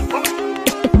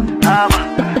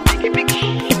 biggie, biggie,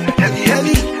 heavy,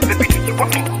 heavy, baby, did you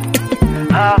want me?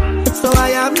 So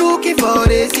I am looking for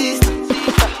the sister,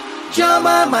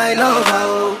 Joma, my lover,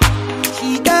 oh.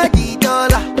 She got the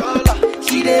dollar,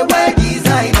 she dey wear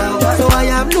designer, oh. So I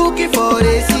am looking for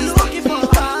the sister,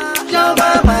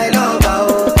 Joma, my lover,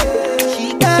 oh.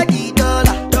 She got the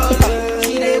dollar,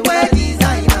 she dey wear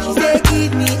designer. She say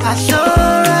give me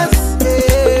assurance,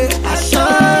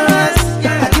 assurance.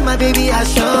 I give my baby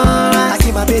assurance, I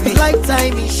give my baby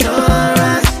lifetime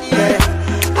insurance, yeah.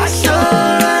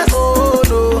 Assurance, oh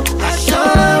no,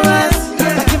 assurance.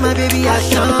 I give my baby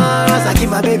assurance, I give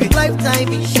my baby lifetime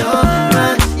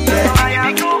insurance, yeah. I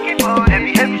am looking for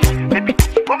heavy, heavy, baby,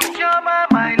 Joma,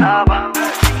 my lover.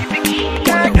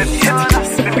 Heavy, heavy,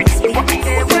 baby,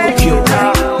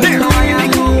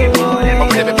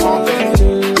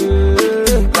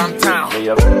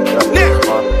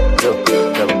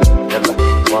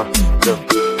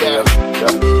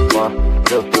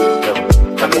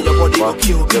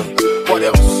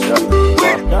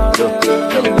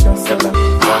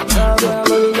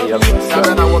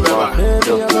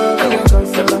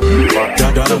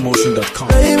 Motion.com.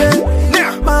 Baby,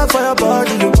 my for your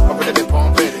body, yo.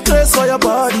 Dress for your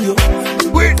body, yo.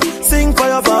 Sing for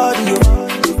your body, yo.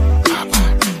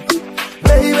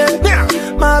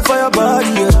 Baby, my for your body,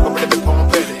 yo.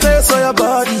 Dress for your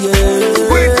body,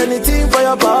 yeah. Anything for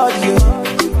your body, yo.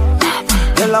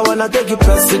 Girl, I wanna take you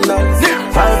personal.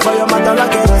 Fight for your mother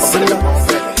like a wrestler.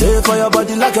 Pay for your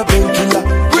body like a painkiller.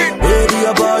 Baby,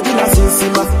 your body na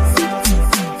sisima.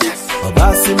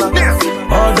 Obasima.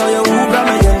 Order your Uber,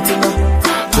 my yentina.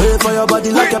 Pay for your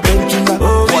body like a painkiller.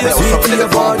 Sweet to your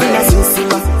body na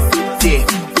sisima.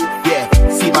 Yeah,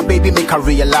 see my baby make her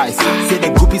realize. Say the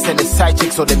groupies and the side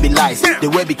chicks or them be lies. They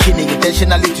wear bikini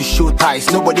intentionally to show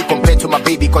ties. Nobody compared to my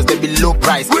baby cause they be low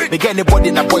price. Me get anybody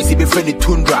in a boys, he be friendly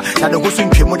tundra. Now the who's in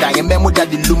Kemuda and Memo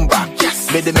that the lumba.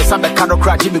 Yes. Made the mess up the cano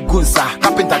crack Jimmy Gunsa.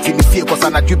 Carpenter team me feel cause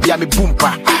I'm a drip me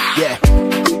boompa. Yeah.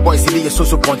 Boys, he be a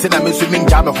social content. I'm swimming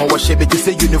jam and how she be just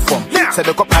a uniform. Said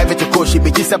the private coach, she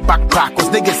be just a backpack. Cause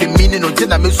niggas in meaning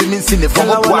until I'm swimming in the form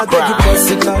of work.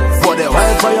 For the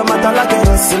fight for your matter like a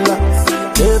wrestler.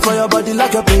 Pay for your body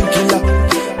like a painkiller.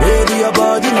 Baby, your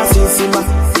body na sisima.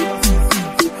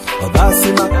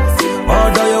 Obasima.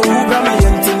 Order your Uber, my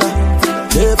yentina.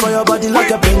 Pay for your body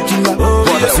like a painkiller.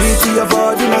 Sweet to your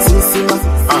body na sisima.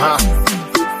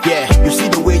 Yeah, you see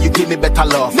the way you give me better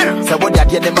love. So what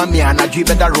that yeah, mommy and I dream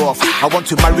better rough. I want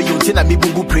to marry you till I me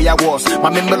boo prayer was.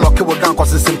 My member lock will down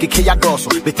cause it's some kiki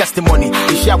dorsal. The testimony,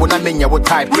 the share when I mean your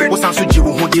type. What's answer you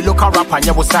who the local rapper and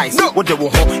your size. What they will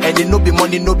home and it no be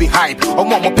money, no be hype. Or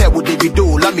more pair with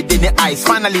Davido, let me in the eyes.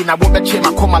 Finally, I won't change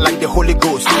my coma like the Holy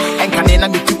Ghost. And can I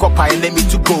me to copper and let me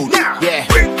to go. Yeah,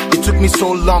 it took me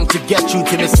so long to get you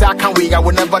to me. So I can't wait, I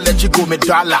will never let you go, me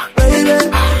dollar. Baby,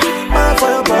 mine for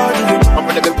your body, I'm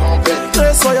gonna be pumping.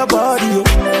 Place for your body, yo.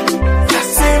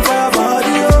 Sing for your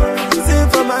body, yo. Sing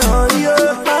for my honey, yo.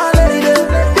 My lady,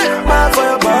 mine for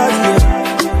your body, yo.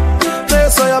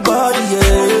 Place for your body,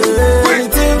 yeah.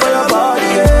 Anything for your body,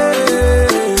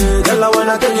 yeah. Girl, I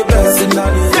wanna tell you blessing now.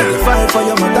 Fight for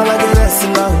your mother like a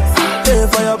wrestling now. Pay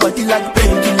for your body like a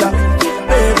painkiller.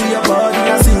 Baby, your body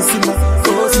na sisima.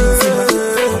 Oh, sisima.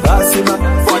 Basima.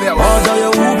 Order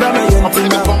your Uber, my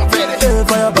yentina.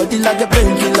 For your body like a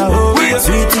painkiller, oh,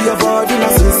 sweet to your body, na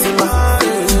sisima.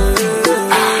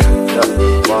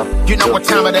 You know what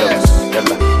time it is?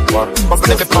 But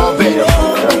let me pump it.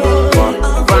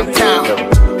 Run town.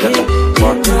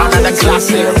 Another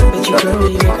classic.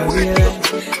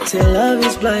 Say love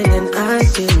is blind and I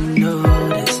can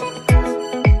notice.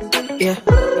 Yeah.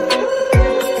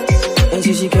 And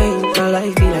since you came, my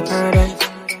life be like paradise.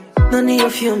 None of you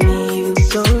feel me, you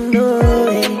don't know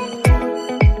it.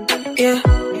 Yeah,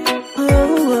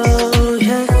 oh,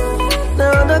 yeah.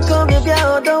 Now I come here, I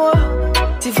don't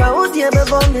want. If I would ever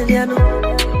bomb me, I know.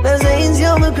 There's a easy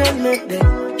on my grandmother.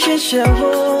 She shall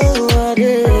hold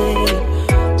it.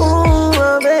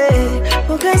 Oh,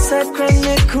 baby. Okay, sacred,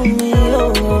 me come me.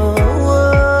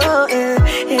 Oh, yeah.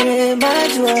 And my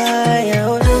joy,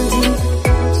 oh,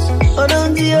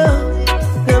 don't you?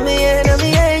 Let me,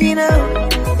 you know.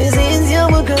 It's easy on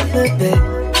my grandmother.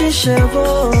 She shall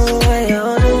hold it.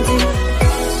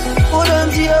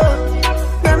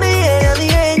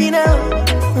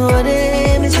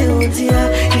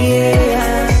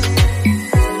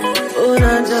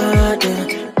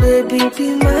 Baby, be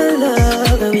my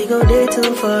love, and we gon' date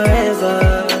till forever,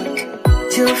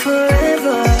 till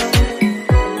forever.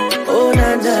 Oh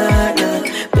na na na,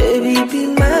 baby, be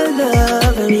my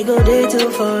love, and we gon' date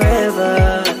till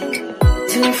forever,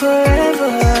 till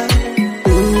forever.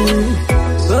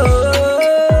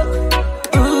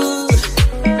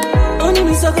 Only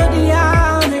me Sarkodie,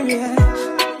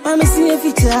 I'm see a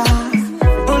future.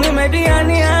 Only my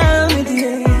DNA, I'm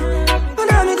dear.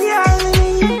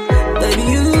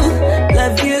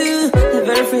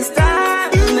 First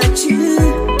time I met you,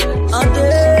 all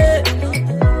day,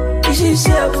 she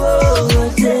said, oh,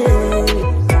 day.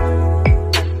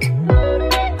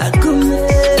 I come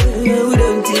here, we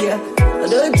don't tear,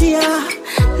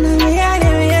 no,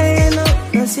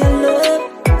 that's your love.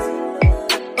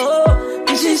 Oh,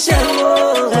 she said,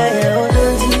 oh,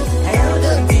 don't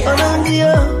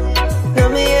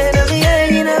tear,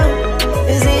 you know,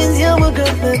 it's easier, we're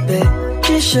good, baby.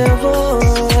 She said, oh,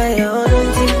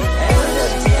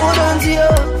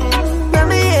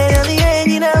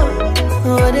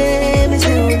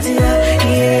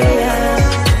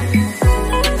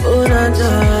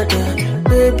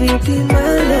 be my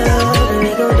love, and we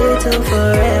gon' date till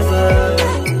forever,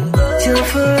 till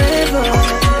forever.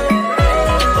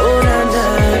 Oh na na,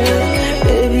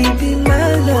 baby, be my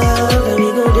love, and we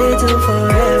gon' date till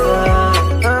forever,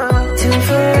 till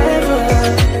forever.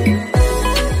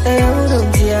 I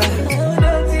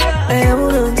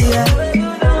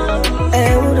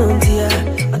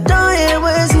don't hear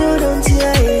words you don't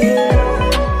hear.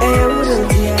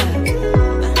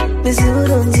 Miss you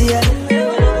don't hear.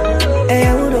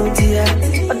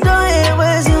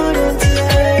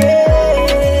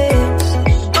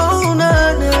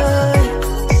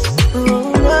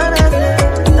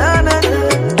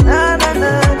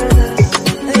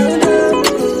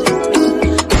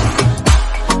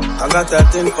 Got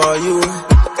that thing for you.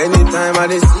 Anytime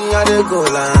I see how they go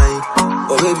line.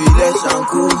 Oh baby, let's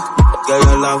cool. Girl,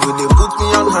 your love will they put me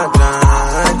on hard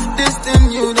drive. This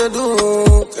thing you they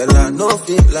do, Girl, I no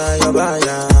fit lie your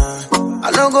buyer.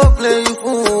 I no go play you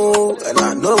fool, and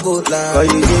I no go lie.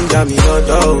 Cause you ginger me your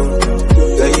door.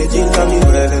 Girl, you ginger me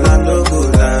well, and I no go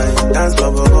lie. Dance bo.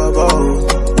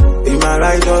 Be my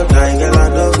ride or die, girl, I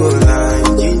no go lie.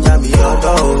 You ginger me your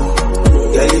door.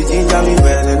 Girl, you ginger me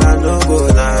well, and I no go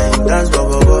lie. Dance bo.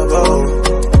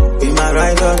 Be my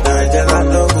ride or die, girl, I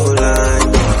no go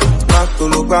lie. Back to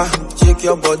look back, shake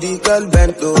your body, girl,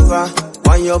 bent over.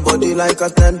 Wind your body like a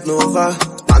tent nova.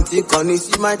 Auntie Connie,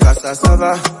 see my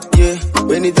cassava. Yeah,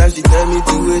 anytime she tell me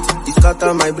to wait, it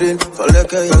scatter my brain. For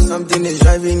like or something is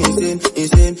driving insane.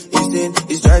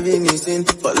 It's driving insane.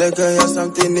 For like or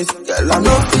something is, girl, I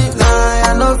no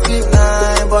fit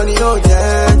lie, body oh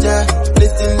yeah.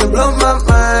 Listen, you blow my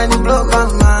mind,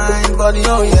 body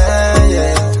oh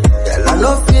yeah. Girl, I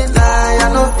no fit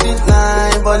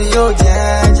lie, body oh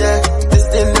yeah.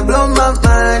 Listen, you blow my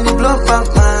mind,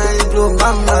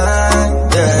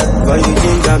 yeah. Cause you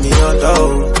ginger me your door.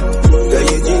 Girl,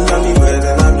 you ginger me well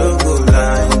and I no go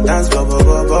lie. Dance bo.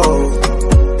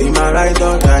 Be my ride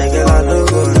or die, girl, I no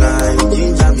go lie. You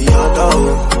ginger me your door.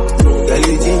 Girl,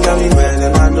 you ginger me well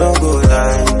and I no go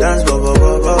lie. Dance bo.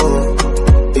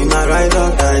 Be my ride or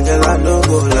die, girl, I no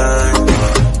go lie.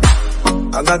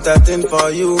 I got that thing for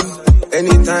you.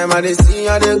 Anytime I dey see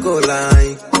you, they go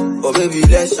lie. Oh baby,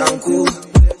 let's shampoo.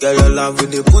 Girl, your love will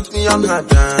they put me on hard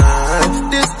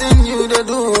time. This thing you they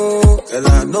do, girl,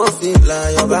 I no fit lie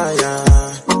your buyer.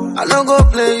 I no go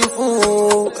play you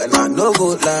fool, and I no go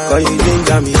lie. Cause you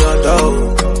ginger me your door.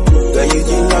 Girl, you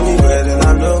ginger me well, and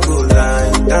I no go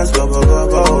lie. Dance bo.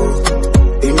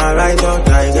 Be my ride or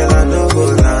die, girl, I no go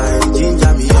lie.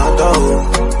 Ginger me your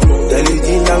door. Girl, you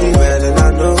ginger me well, and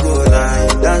I no go lie.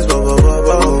 Dance bo.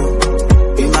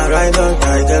 Be my ride or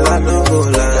die, girl, I no go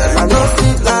lie. I no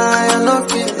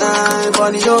fit lie,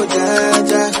 body oh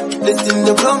yeah. Listen,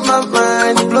 you blow my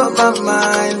mind,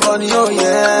 body oh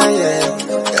yeah.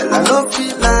 Girl, I no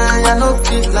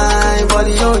fit lie,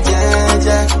 body oh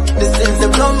yeah. Listen, you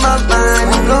blow my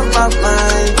mind,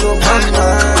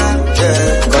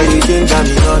 yeah. Cause you ginger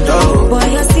me your door. Boy,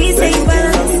 you see, say you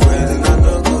balance.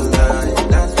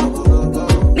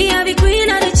 Me, I be queen,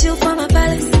 I dey chill for my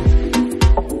palace.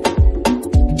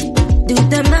 Do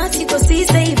the math, you go see,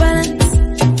 say you balance.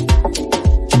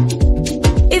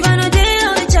 If I know day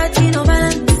on the chat, you no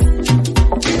balance.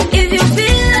 If you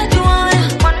feel like you wanna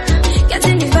get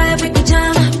in the vibe with the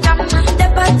jam. The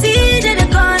party in the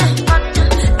corner,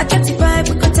 I get the vibe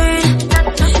with the turn.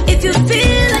 If you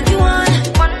feel like you wanna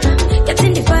get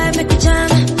in the vibe with the jam.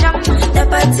 The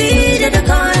party in the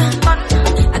corner,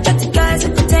 I got the guys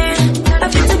with the turn. I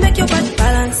feel to make your body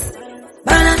balance.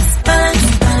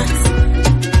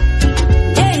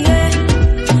 Yeah.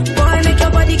 Boy, make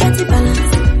your body get it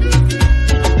balance.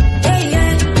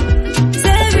 Yeah.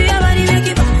 Say everybody make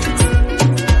it balance.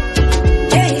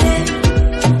 Yeah.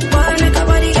 Boy, make your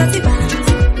body get it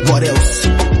balance. What else?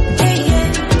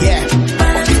 Yeah.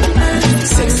 Balance.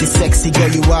 Sexy girl,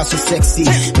 you are so sexy.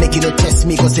 Make you no test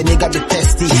me, cause the nigga be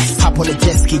thirsty. Hop on the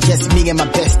jet ski, just me and my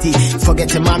bestie. Forget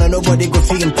the man, nobody go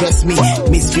feel impress me.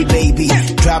 Miss me, baby,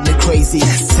 drive me crazy.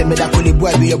 Send me that fully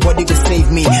boy, your body go save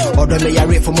me. Order me a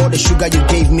rate from all the sugar you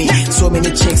gave me. So many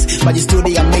chicks, but you still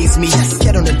they amaze me.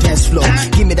 Get on the dance floor,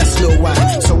 give me that slow one.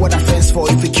 So what I fence for?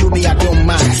 If you kill me, I don't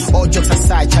mind. All jokes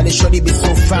aside, Charlie Shorty be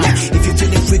so fine. If you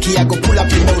feeling freaky, I go pull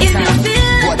up in no time.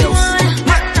 What else?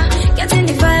 Get in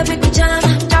the vibe with the jam.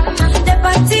 The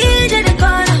party in the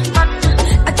corner,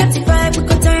 I got the vibe with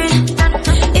the turn.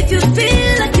 If you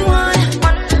feel like you wanna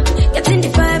get in the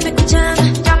vibe with the jam.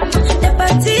 The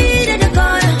party in the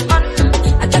corner,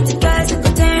 I got the guys with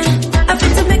the turn. I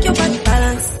feel to make your body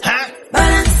balance.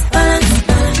 Balance.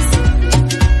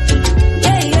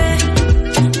 Yeah.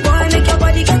 Boy, make your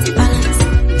body get it balance.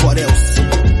 What else?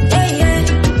 Yeah.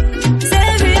 Say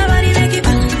everybody make it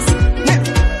balance. Yeah.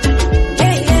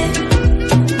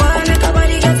 Boy, make your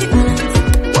body get it balance.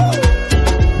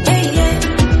 Yeah.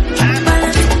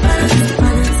 Balance.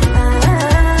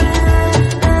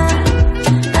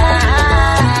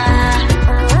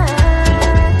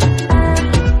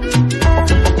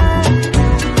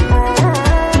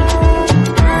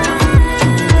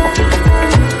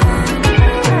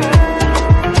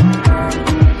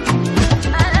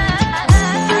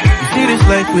 See this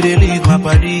life where they live, my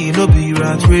body, no be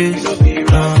rat race.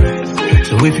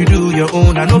 So if you do your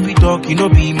own, I know be talk, you know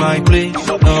be my place.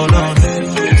 No.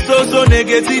 So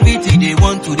negativity, they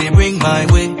want to, they bring my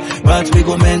way. But we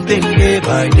go maintain day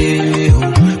by day,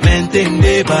 maintain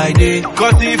day by day.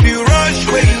 Cause if you rush,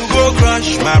 where you go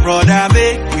crush, my brother,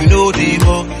 make you know the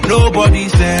more. Nobody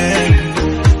send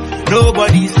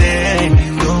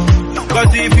you, no.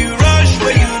 Cause if you rush,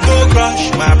 where you go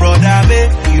crush, my brother,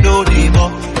 make you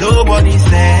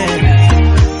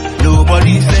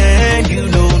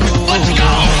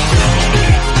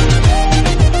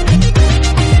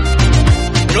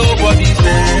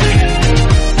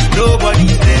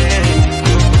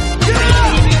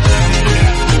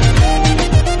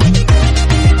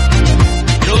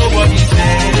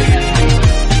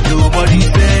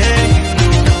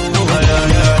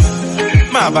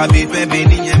baby,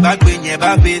 baby, back when you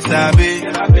baby, sabe.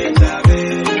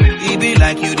 It be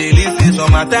like you they listen, so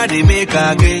matter they make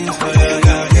against.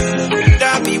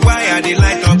 That be why I they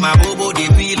light up my bobo, they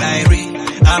feel like rain.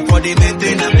 And for the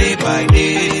maintain them day by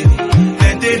day.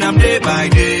 Maintain them day by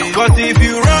day. Cause if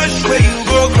you rush, where you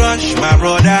go crush, my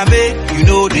brother, babe, you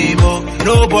know the more.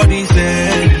 Nobody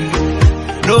said you.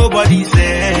 Nobody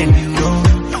said you know.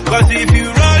 Cause if you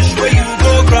rush, where you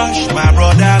go crush, my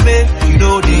brother, babe, you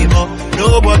know the more.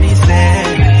 Nobody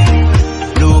said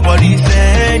you. Nobody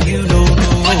said you know.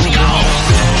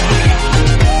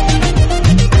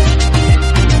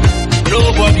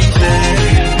 Nobody said.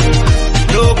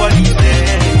 Nobody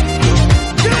said.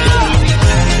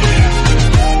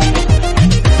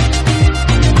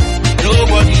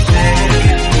 Nobody said.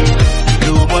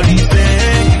 Nobody said.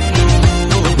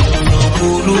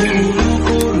 Kulu,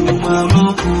 kulu, mama,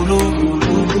 kulu,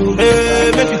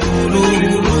 hey, make it kulu,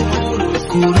 kulu,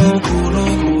 kulu, kulu,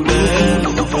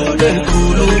 kulu,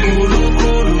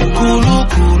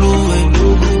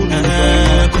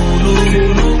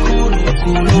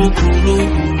 kulu,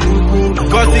 kulu.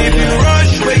 Cause if you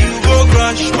rush, where you go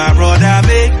crush, my brother,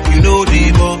 make you know the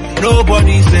more.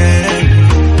 Nobody said,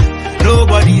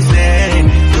 nobody said,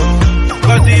 no.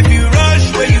 Cause if you rush,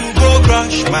 where you go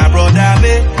crush, my brother,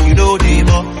 make you know the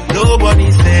more.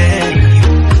 Nobody said,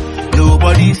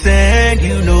 nobody said,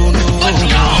 you know, no.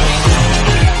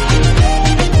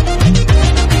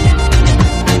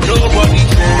 Nobody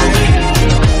said,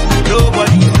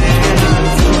 nobody said.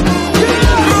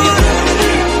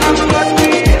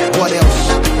 What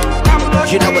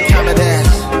else? You know what time it is.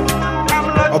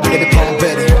 Oh baby, come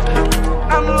better.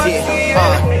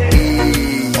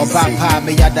 Yeah, oh papa,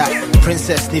 me yada.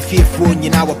 Princess, ni fearful, you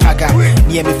know what paga.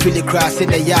 Near me feel the grass in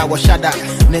the yard, was shada.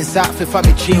 Nensa, for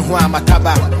me, chin, who am a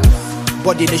taba.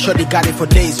 Body, they sure they got it for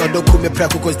days. Or don't call me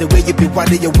preco, cause the way you be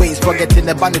winding your waist. Forgetting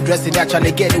the band dressing,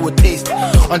 actually get it with taste.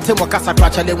 Until my casa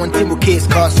crash, I want Timo case,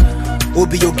 cause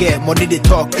Obi you get money they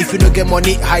talk. If you don't get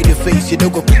money, hide your face. You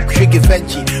don't go shake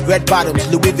Fenty, red bottoms,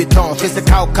 Louis Vuitton,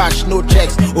 physical cash, no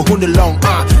checks, or who the long.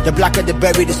 The blacker the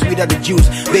berry, the sweeter the juice.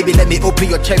 Baby, let me open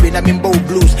your cherry, I'm in bold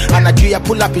blues. And I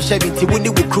pull up in Chevy, when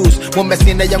you will cruise. One mess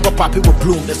in the younger poppy will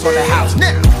bloom. That's on the house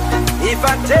now. If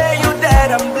I tell you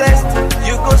that I'm blessed,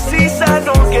 you go see, so I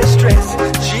don't get stressed.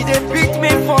 She did beat me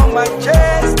for my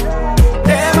chest.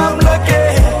 Damn, I'm lucky.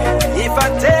 If I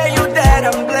tell you that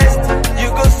I'm blessed, you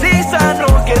go see, so I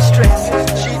don't get stressed.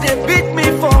 She did beat me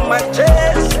for my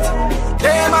chest.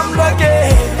 Damn, I'm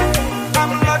lucky.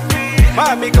 I'm lucky.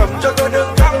 Mommy come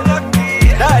jogodo, I'm lucky.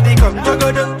 Daddy come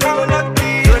jogodo, I'm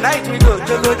lucky. Tonight we go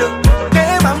jogodo.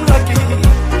 Damn, I'm lucky.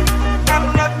 I'm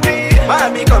lucky.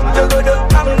 Mommy come jogodo,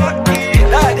 I'm lucky.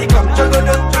 Daddy come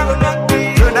jogodo, I'm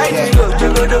lucky. Tonight we go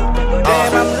jogodo.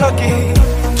 Damn, I'm lucky.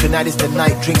 Tonight is the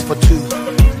night, drinks for two.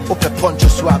 Open poncho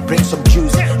so I bring some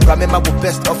juice. Remember what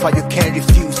best offer you can't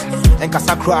refuse. And cause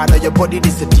I cry now your body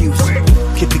is seduced.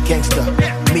 Keep it gangster,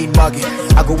 mean mugging.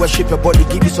 I go worship your body,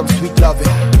 give you some sweet loving.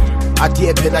 I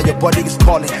dear pen now your body is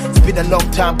calling. It's been a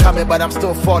long time coming but I'm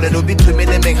still falling. Obi to me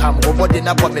name ham. Go body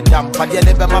na put me down. Padia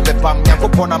never mame pam. Yanko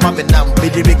pona mame nam.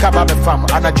 Bidi recover me fam.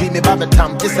 And I dream me babe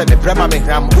tam. Just say me brema me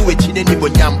ram. Who we chine ni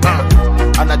bonyam.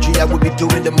 And I dream I will be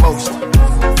doing the most.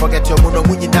 Forget your mono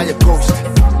muni now your ghost.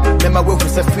 Remember when we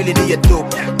said feeling in your dope.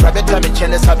 Private time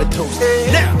and let's have a toast.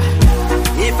 Now,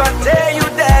 if I tell you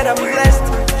that I'm blessed,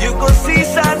 you go see,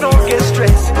 so I don't get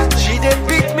stressed. She did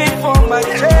beat me for my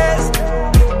chest.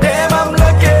 Damn, I'm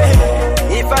lucky.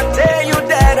 If I tell you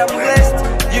that I'm blessed,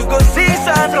 you go see,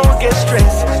 so I don't get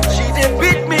stressed. She did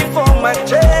beat me for my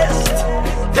chest.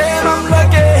 Damn, I'm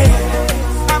lucky.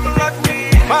 I'm lucky.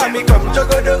 Mommy come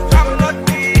jogodo, I'm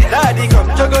lucky. Daddy come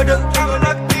jogodo, I'm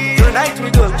lucky. Tonight we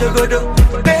go jogodo.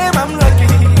 Damn, I'm lucky.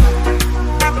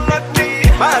 I'm lucky.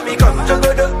 Mommy come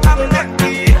jogodo, I'm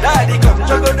lucky. Daddy come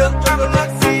jogodo, I'm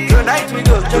lucky. Tonight we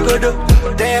go jogodo.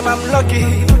 Damn, I'm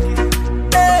lucky.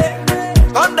 Hey.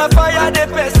 Under fire the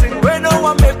person, when no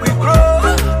one make we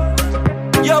grow.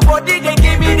 Your body they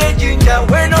give me the ginger,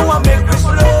 when no one make we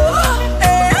slow.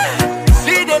 Hey.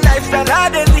 See the lifestyle I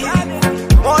they live.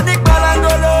 Money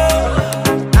balangolo,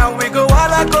 and we go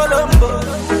ala Colombo.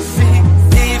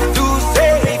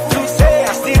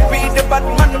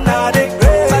 Batman now they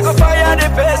grace. I go fire the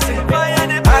person,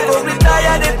 I go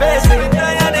retire the person.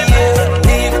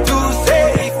 If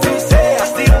to say, I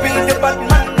still be the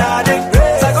Batman now they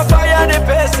grace. I go fire the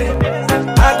person,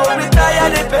 I go retire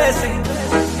the person.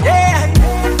 Yeah,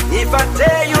 if I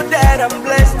tell you that I'm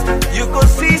blessed,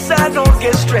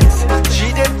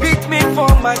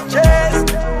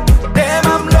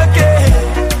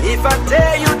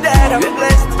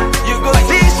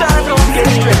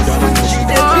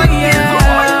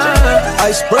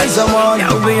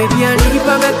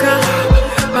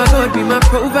 God be my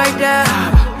provider.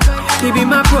 He be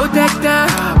my protector.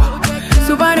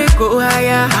 So far they go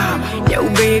higher. Yo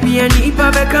baby I need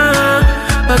Pabeka.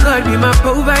 But God be my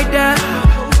provider.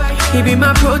 He be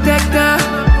my protector.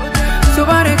 So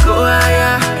far they go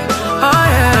higher. Oh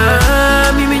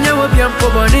yeah. Me nyawo biam po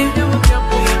boni.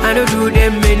 I don't do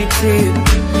them anything.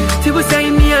 People say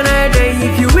me another day.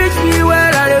 If you wish me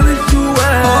well, I wish you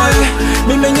well. Oh yeah.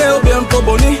 Me nyawo biam po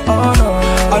boni.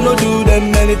 I don't do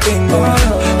them anything.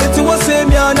 If you say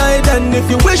me another day, if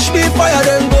you wish me fire,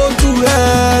 then go to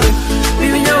hell.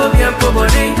 Me nyawo biam po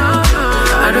boni.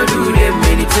 I don't do them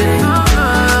anything.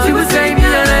 People say me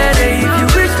another day. If you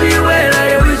wish me well,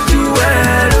 I wish you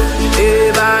well.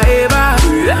 Eva, Eva,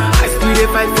 I still dey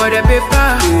fight for the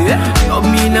paper. Love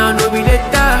me now, no be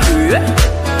later.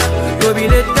 No be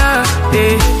later.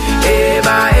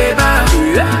 Eva, Eva,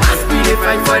 I still dey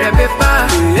fight for the paper.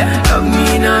 Love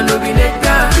me now, no be later.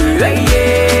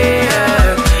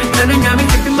 Yeah. Nana nyami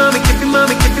keep it mommy, keep it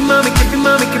mommy, keep it mommy, keep it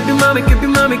mommy, keep it mommy, keep it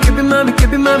mommy, keep it mommy,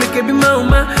 keep it mommy, keep it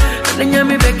mama. Nana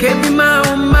nyami be keep it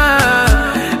mama,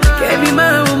 keep it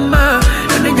mama.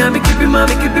 Nana nyami keep it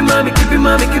mommy, keep it mommy, keep it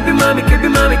mommy, keep it mommy, keep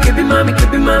it mommy, keep it mommy,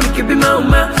 keep it mommy, keep it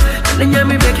mama. Nana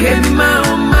nyami be keep it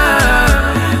mama.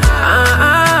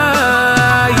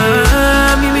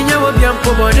 Me nyawo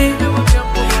biampo body.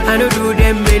 I don't do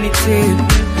them anything.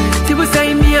 People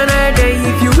say me another day.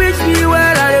 If you wish me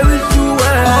well, I wish you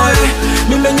well. Oh yeah.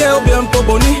 Me nyawo biampo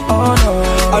body.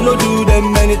 I don't do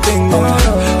them anything.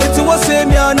 If you say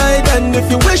me another day,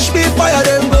 if you wish me fire,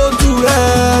 then go to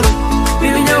hell. Me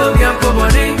nyawo biampo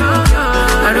body.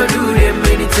 I don't do them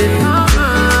anything.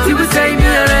 People say me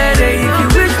another day. If you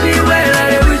wish me well,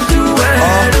 I wish you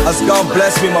well. As God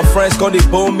bless me, my friends gonna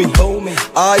bone me.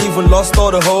 I even lost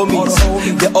all the homies.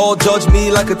 They all judge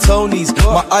me like a Tony's.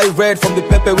 My eye red from the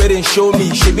pepper where they show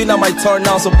me. She been on my turn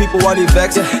now, so people want it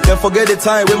vex. Then forget the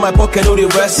time when my pocket know the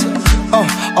rest.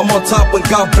 I'm on top when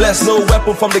God bless. No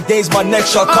weapon from the games, my neck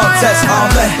shall contest.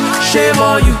 Amen. Shame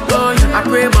on you. I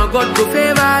pray my God go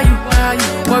favor you.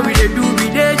 What we they do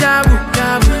be deja vu.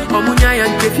 Omunya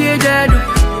and kefie jedu.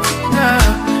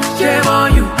 Shame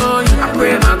on you. I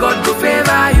pray my God go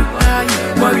favor you.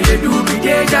 What we they do be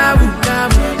deja vu.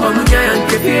 Omunya and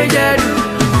kefie jedu.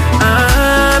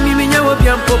 Me nyawo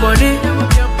biampo body.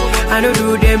 I don't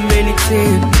do them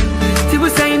anything. People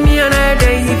say me another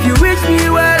day. If you wish me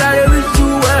well, I wish you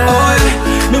well. Oh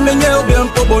yeah. Me nyawo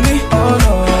biampo body.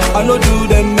 I don't do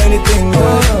them anything.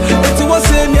 If you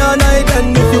say me another day,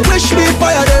 if you wish me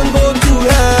fire, then go to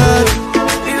hell.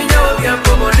 Me nyawo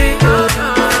biampo body.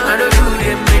 I don't do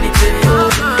them anything.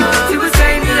 People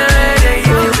say me another day. If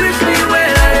you wish me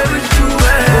well, I wish you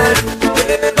well.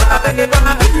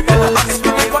 Ask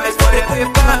me twice for the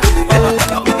paper.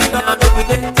 Love me now, no be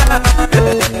later.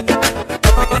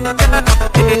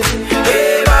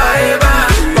 Eva, Eva,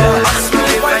 ask me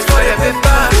twice for the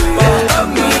paper. Love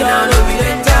me now, no be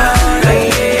later.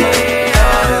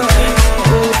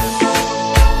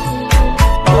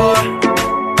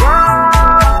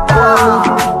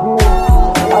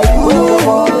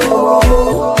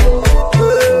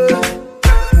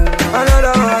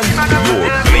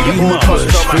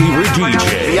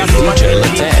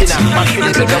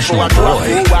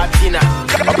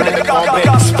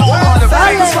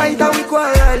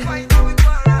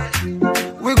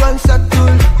 We gon'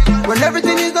 settle when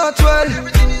everything is not well.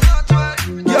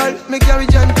 Girl, me carry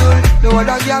gentle. No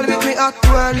other girl with me act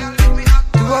well.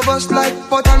 Two of us like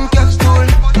pot and capsule.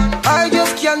 I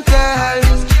just can't tell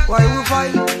why we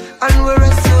fight and we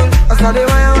wrestle. I saw the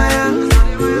wire.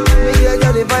 Me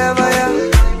get the fire.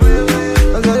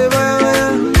 I saw the wire.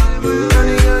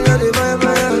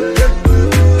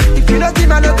 If you not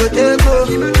him, I no go take go.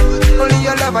 Only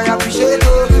your love I appreciate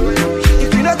go.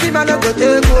 If you not him, I no go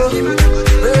take go.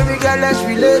 Baby girl, let's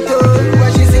relate to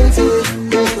what she sing to.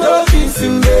 No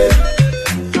kissing, babe.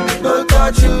 No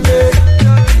touching, babe.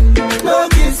 No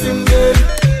kissing, babe.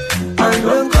 And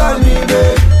don't call me,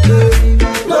 babe.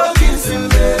 No kissing,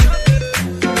 babe.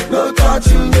 No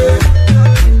touching, babe.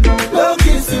 No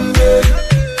kissing, babe.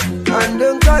 And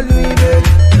don't call me, babe.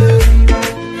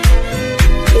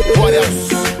 What else?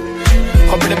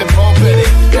 Come let me pump it.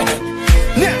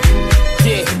 Yeah.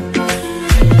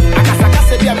 I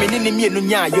said, I'm in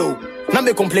the yo. Now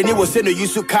me complaining was saying no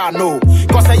use to car no.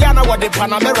 Cause I know what the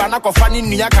Panamera na ko fani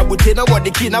nyaka bute na what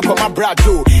the key na ko my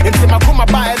brado. Enti ma kuma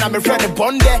buy na me friend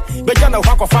bonde. Be jana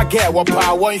wa ko fa girl wa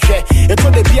pa one share. It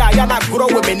to the bia ya na grow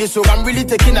with me so I'm really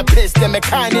taking a piss them me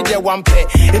kind of one pay.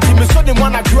 Enti me so the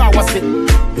one I grow was it.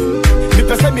 Me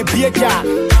person me be a car.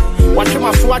 Watch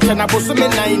my swatch and I was so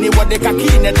many what they kaki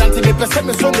and dancing me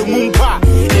percent on the moon pa.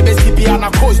 Ebesi on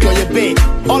a coast or your bay.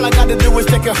 All I gotta do is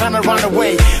take a hand and run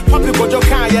away. Papi go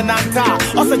joka ya nanta.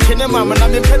 Also chinema and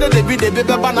I'm in pedo de be the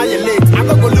baby bana you late. I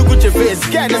go look at your face,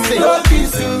 scared to say no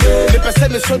kissing me. The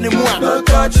percent is on the moon. No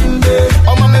touching me.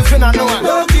 Oh my man finna know.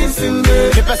 No kissing me.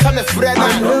 The percent is Fred.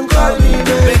 Don't call me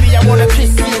baby, I wanna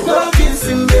kiss you. No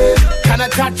kissing me. Can I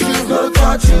touch you? No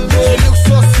touching me. You look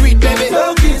so sweet baby.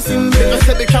 No kissing me. The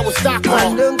percent I was stuck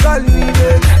on. Don't call me baby.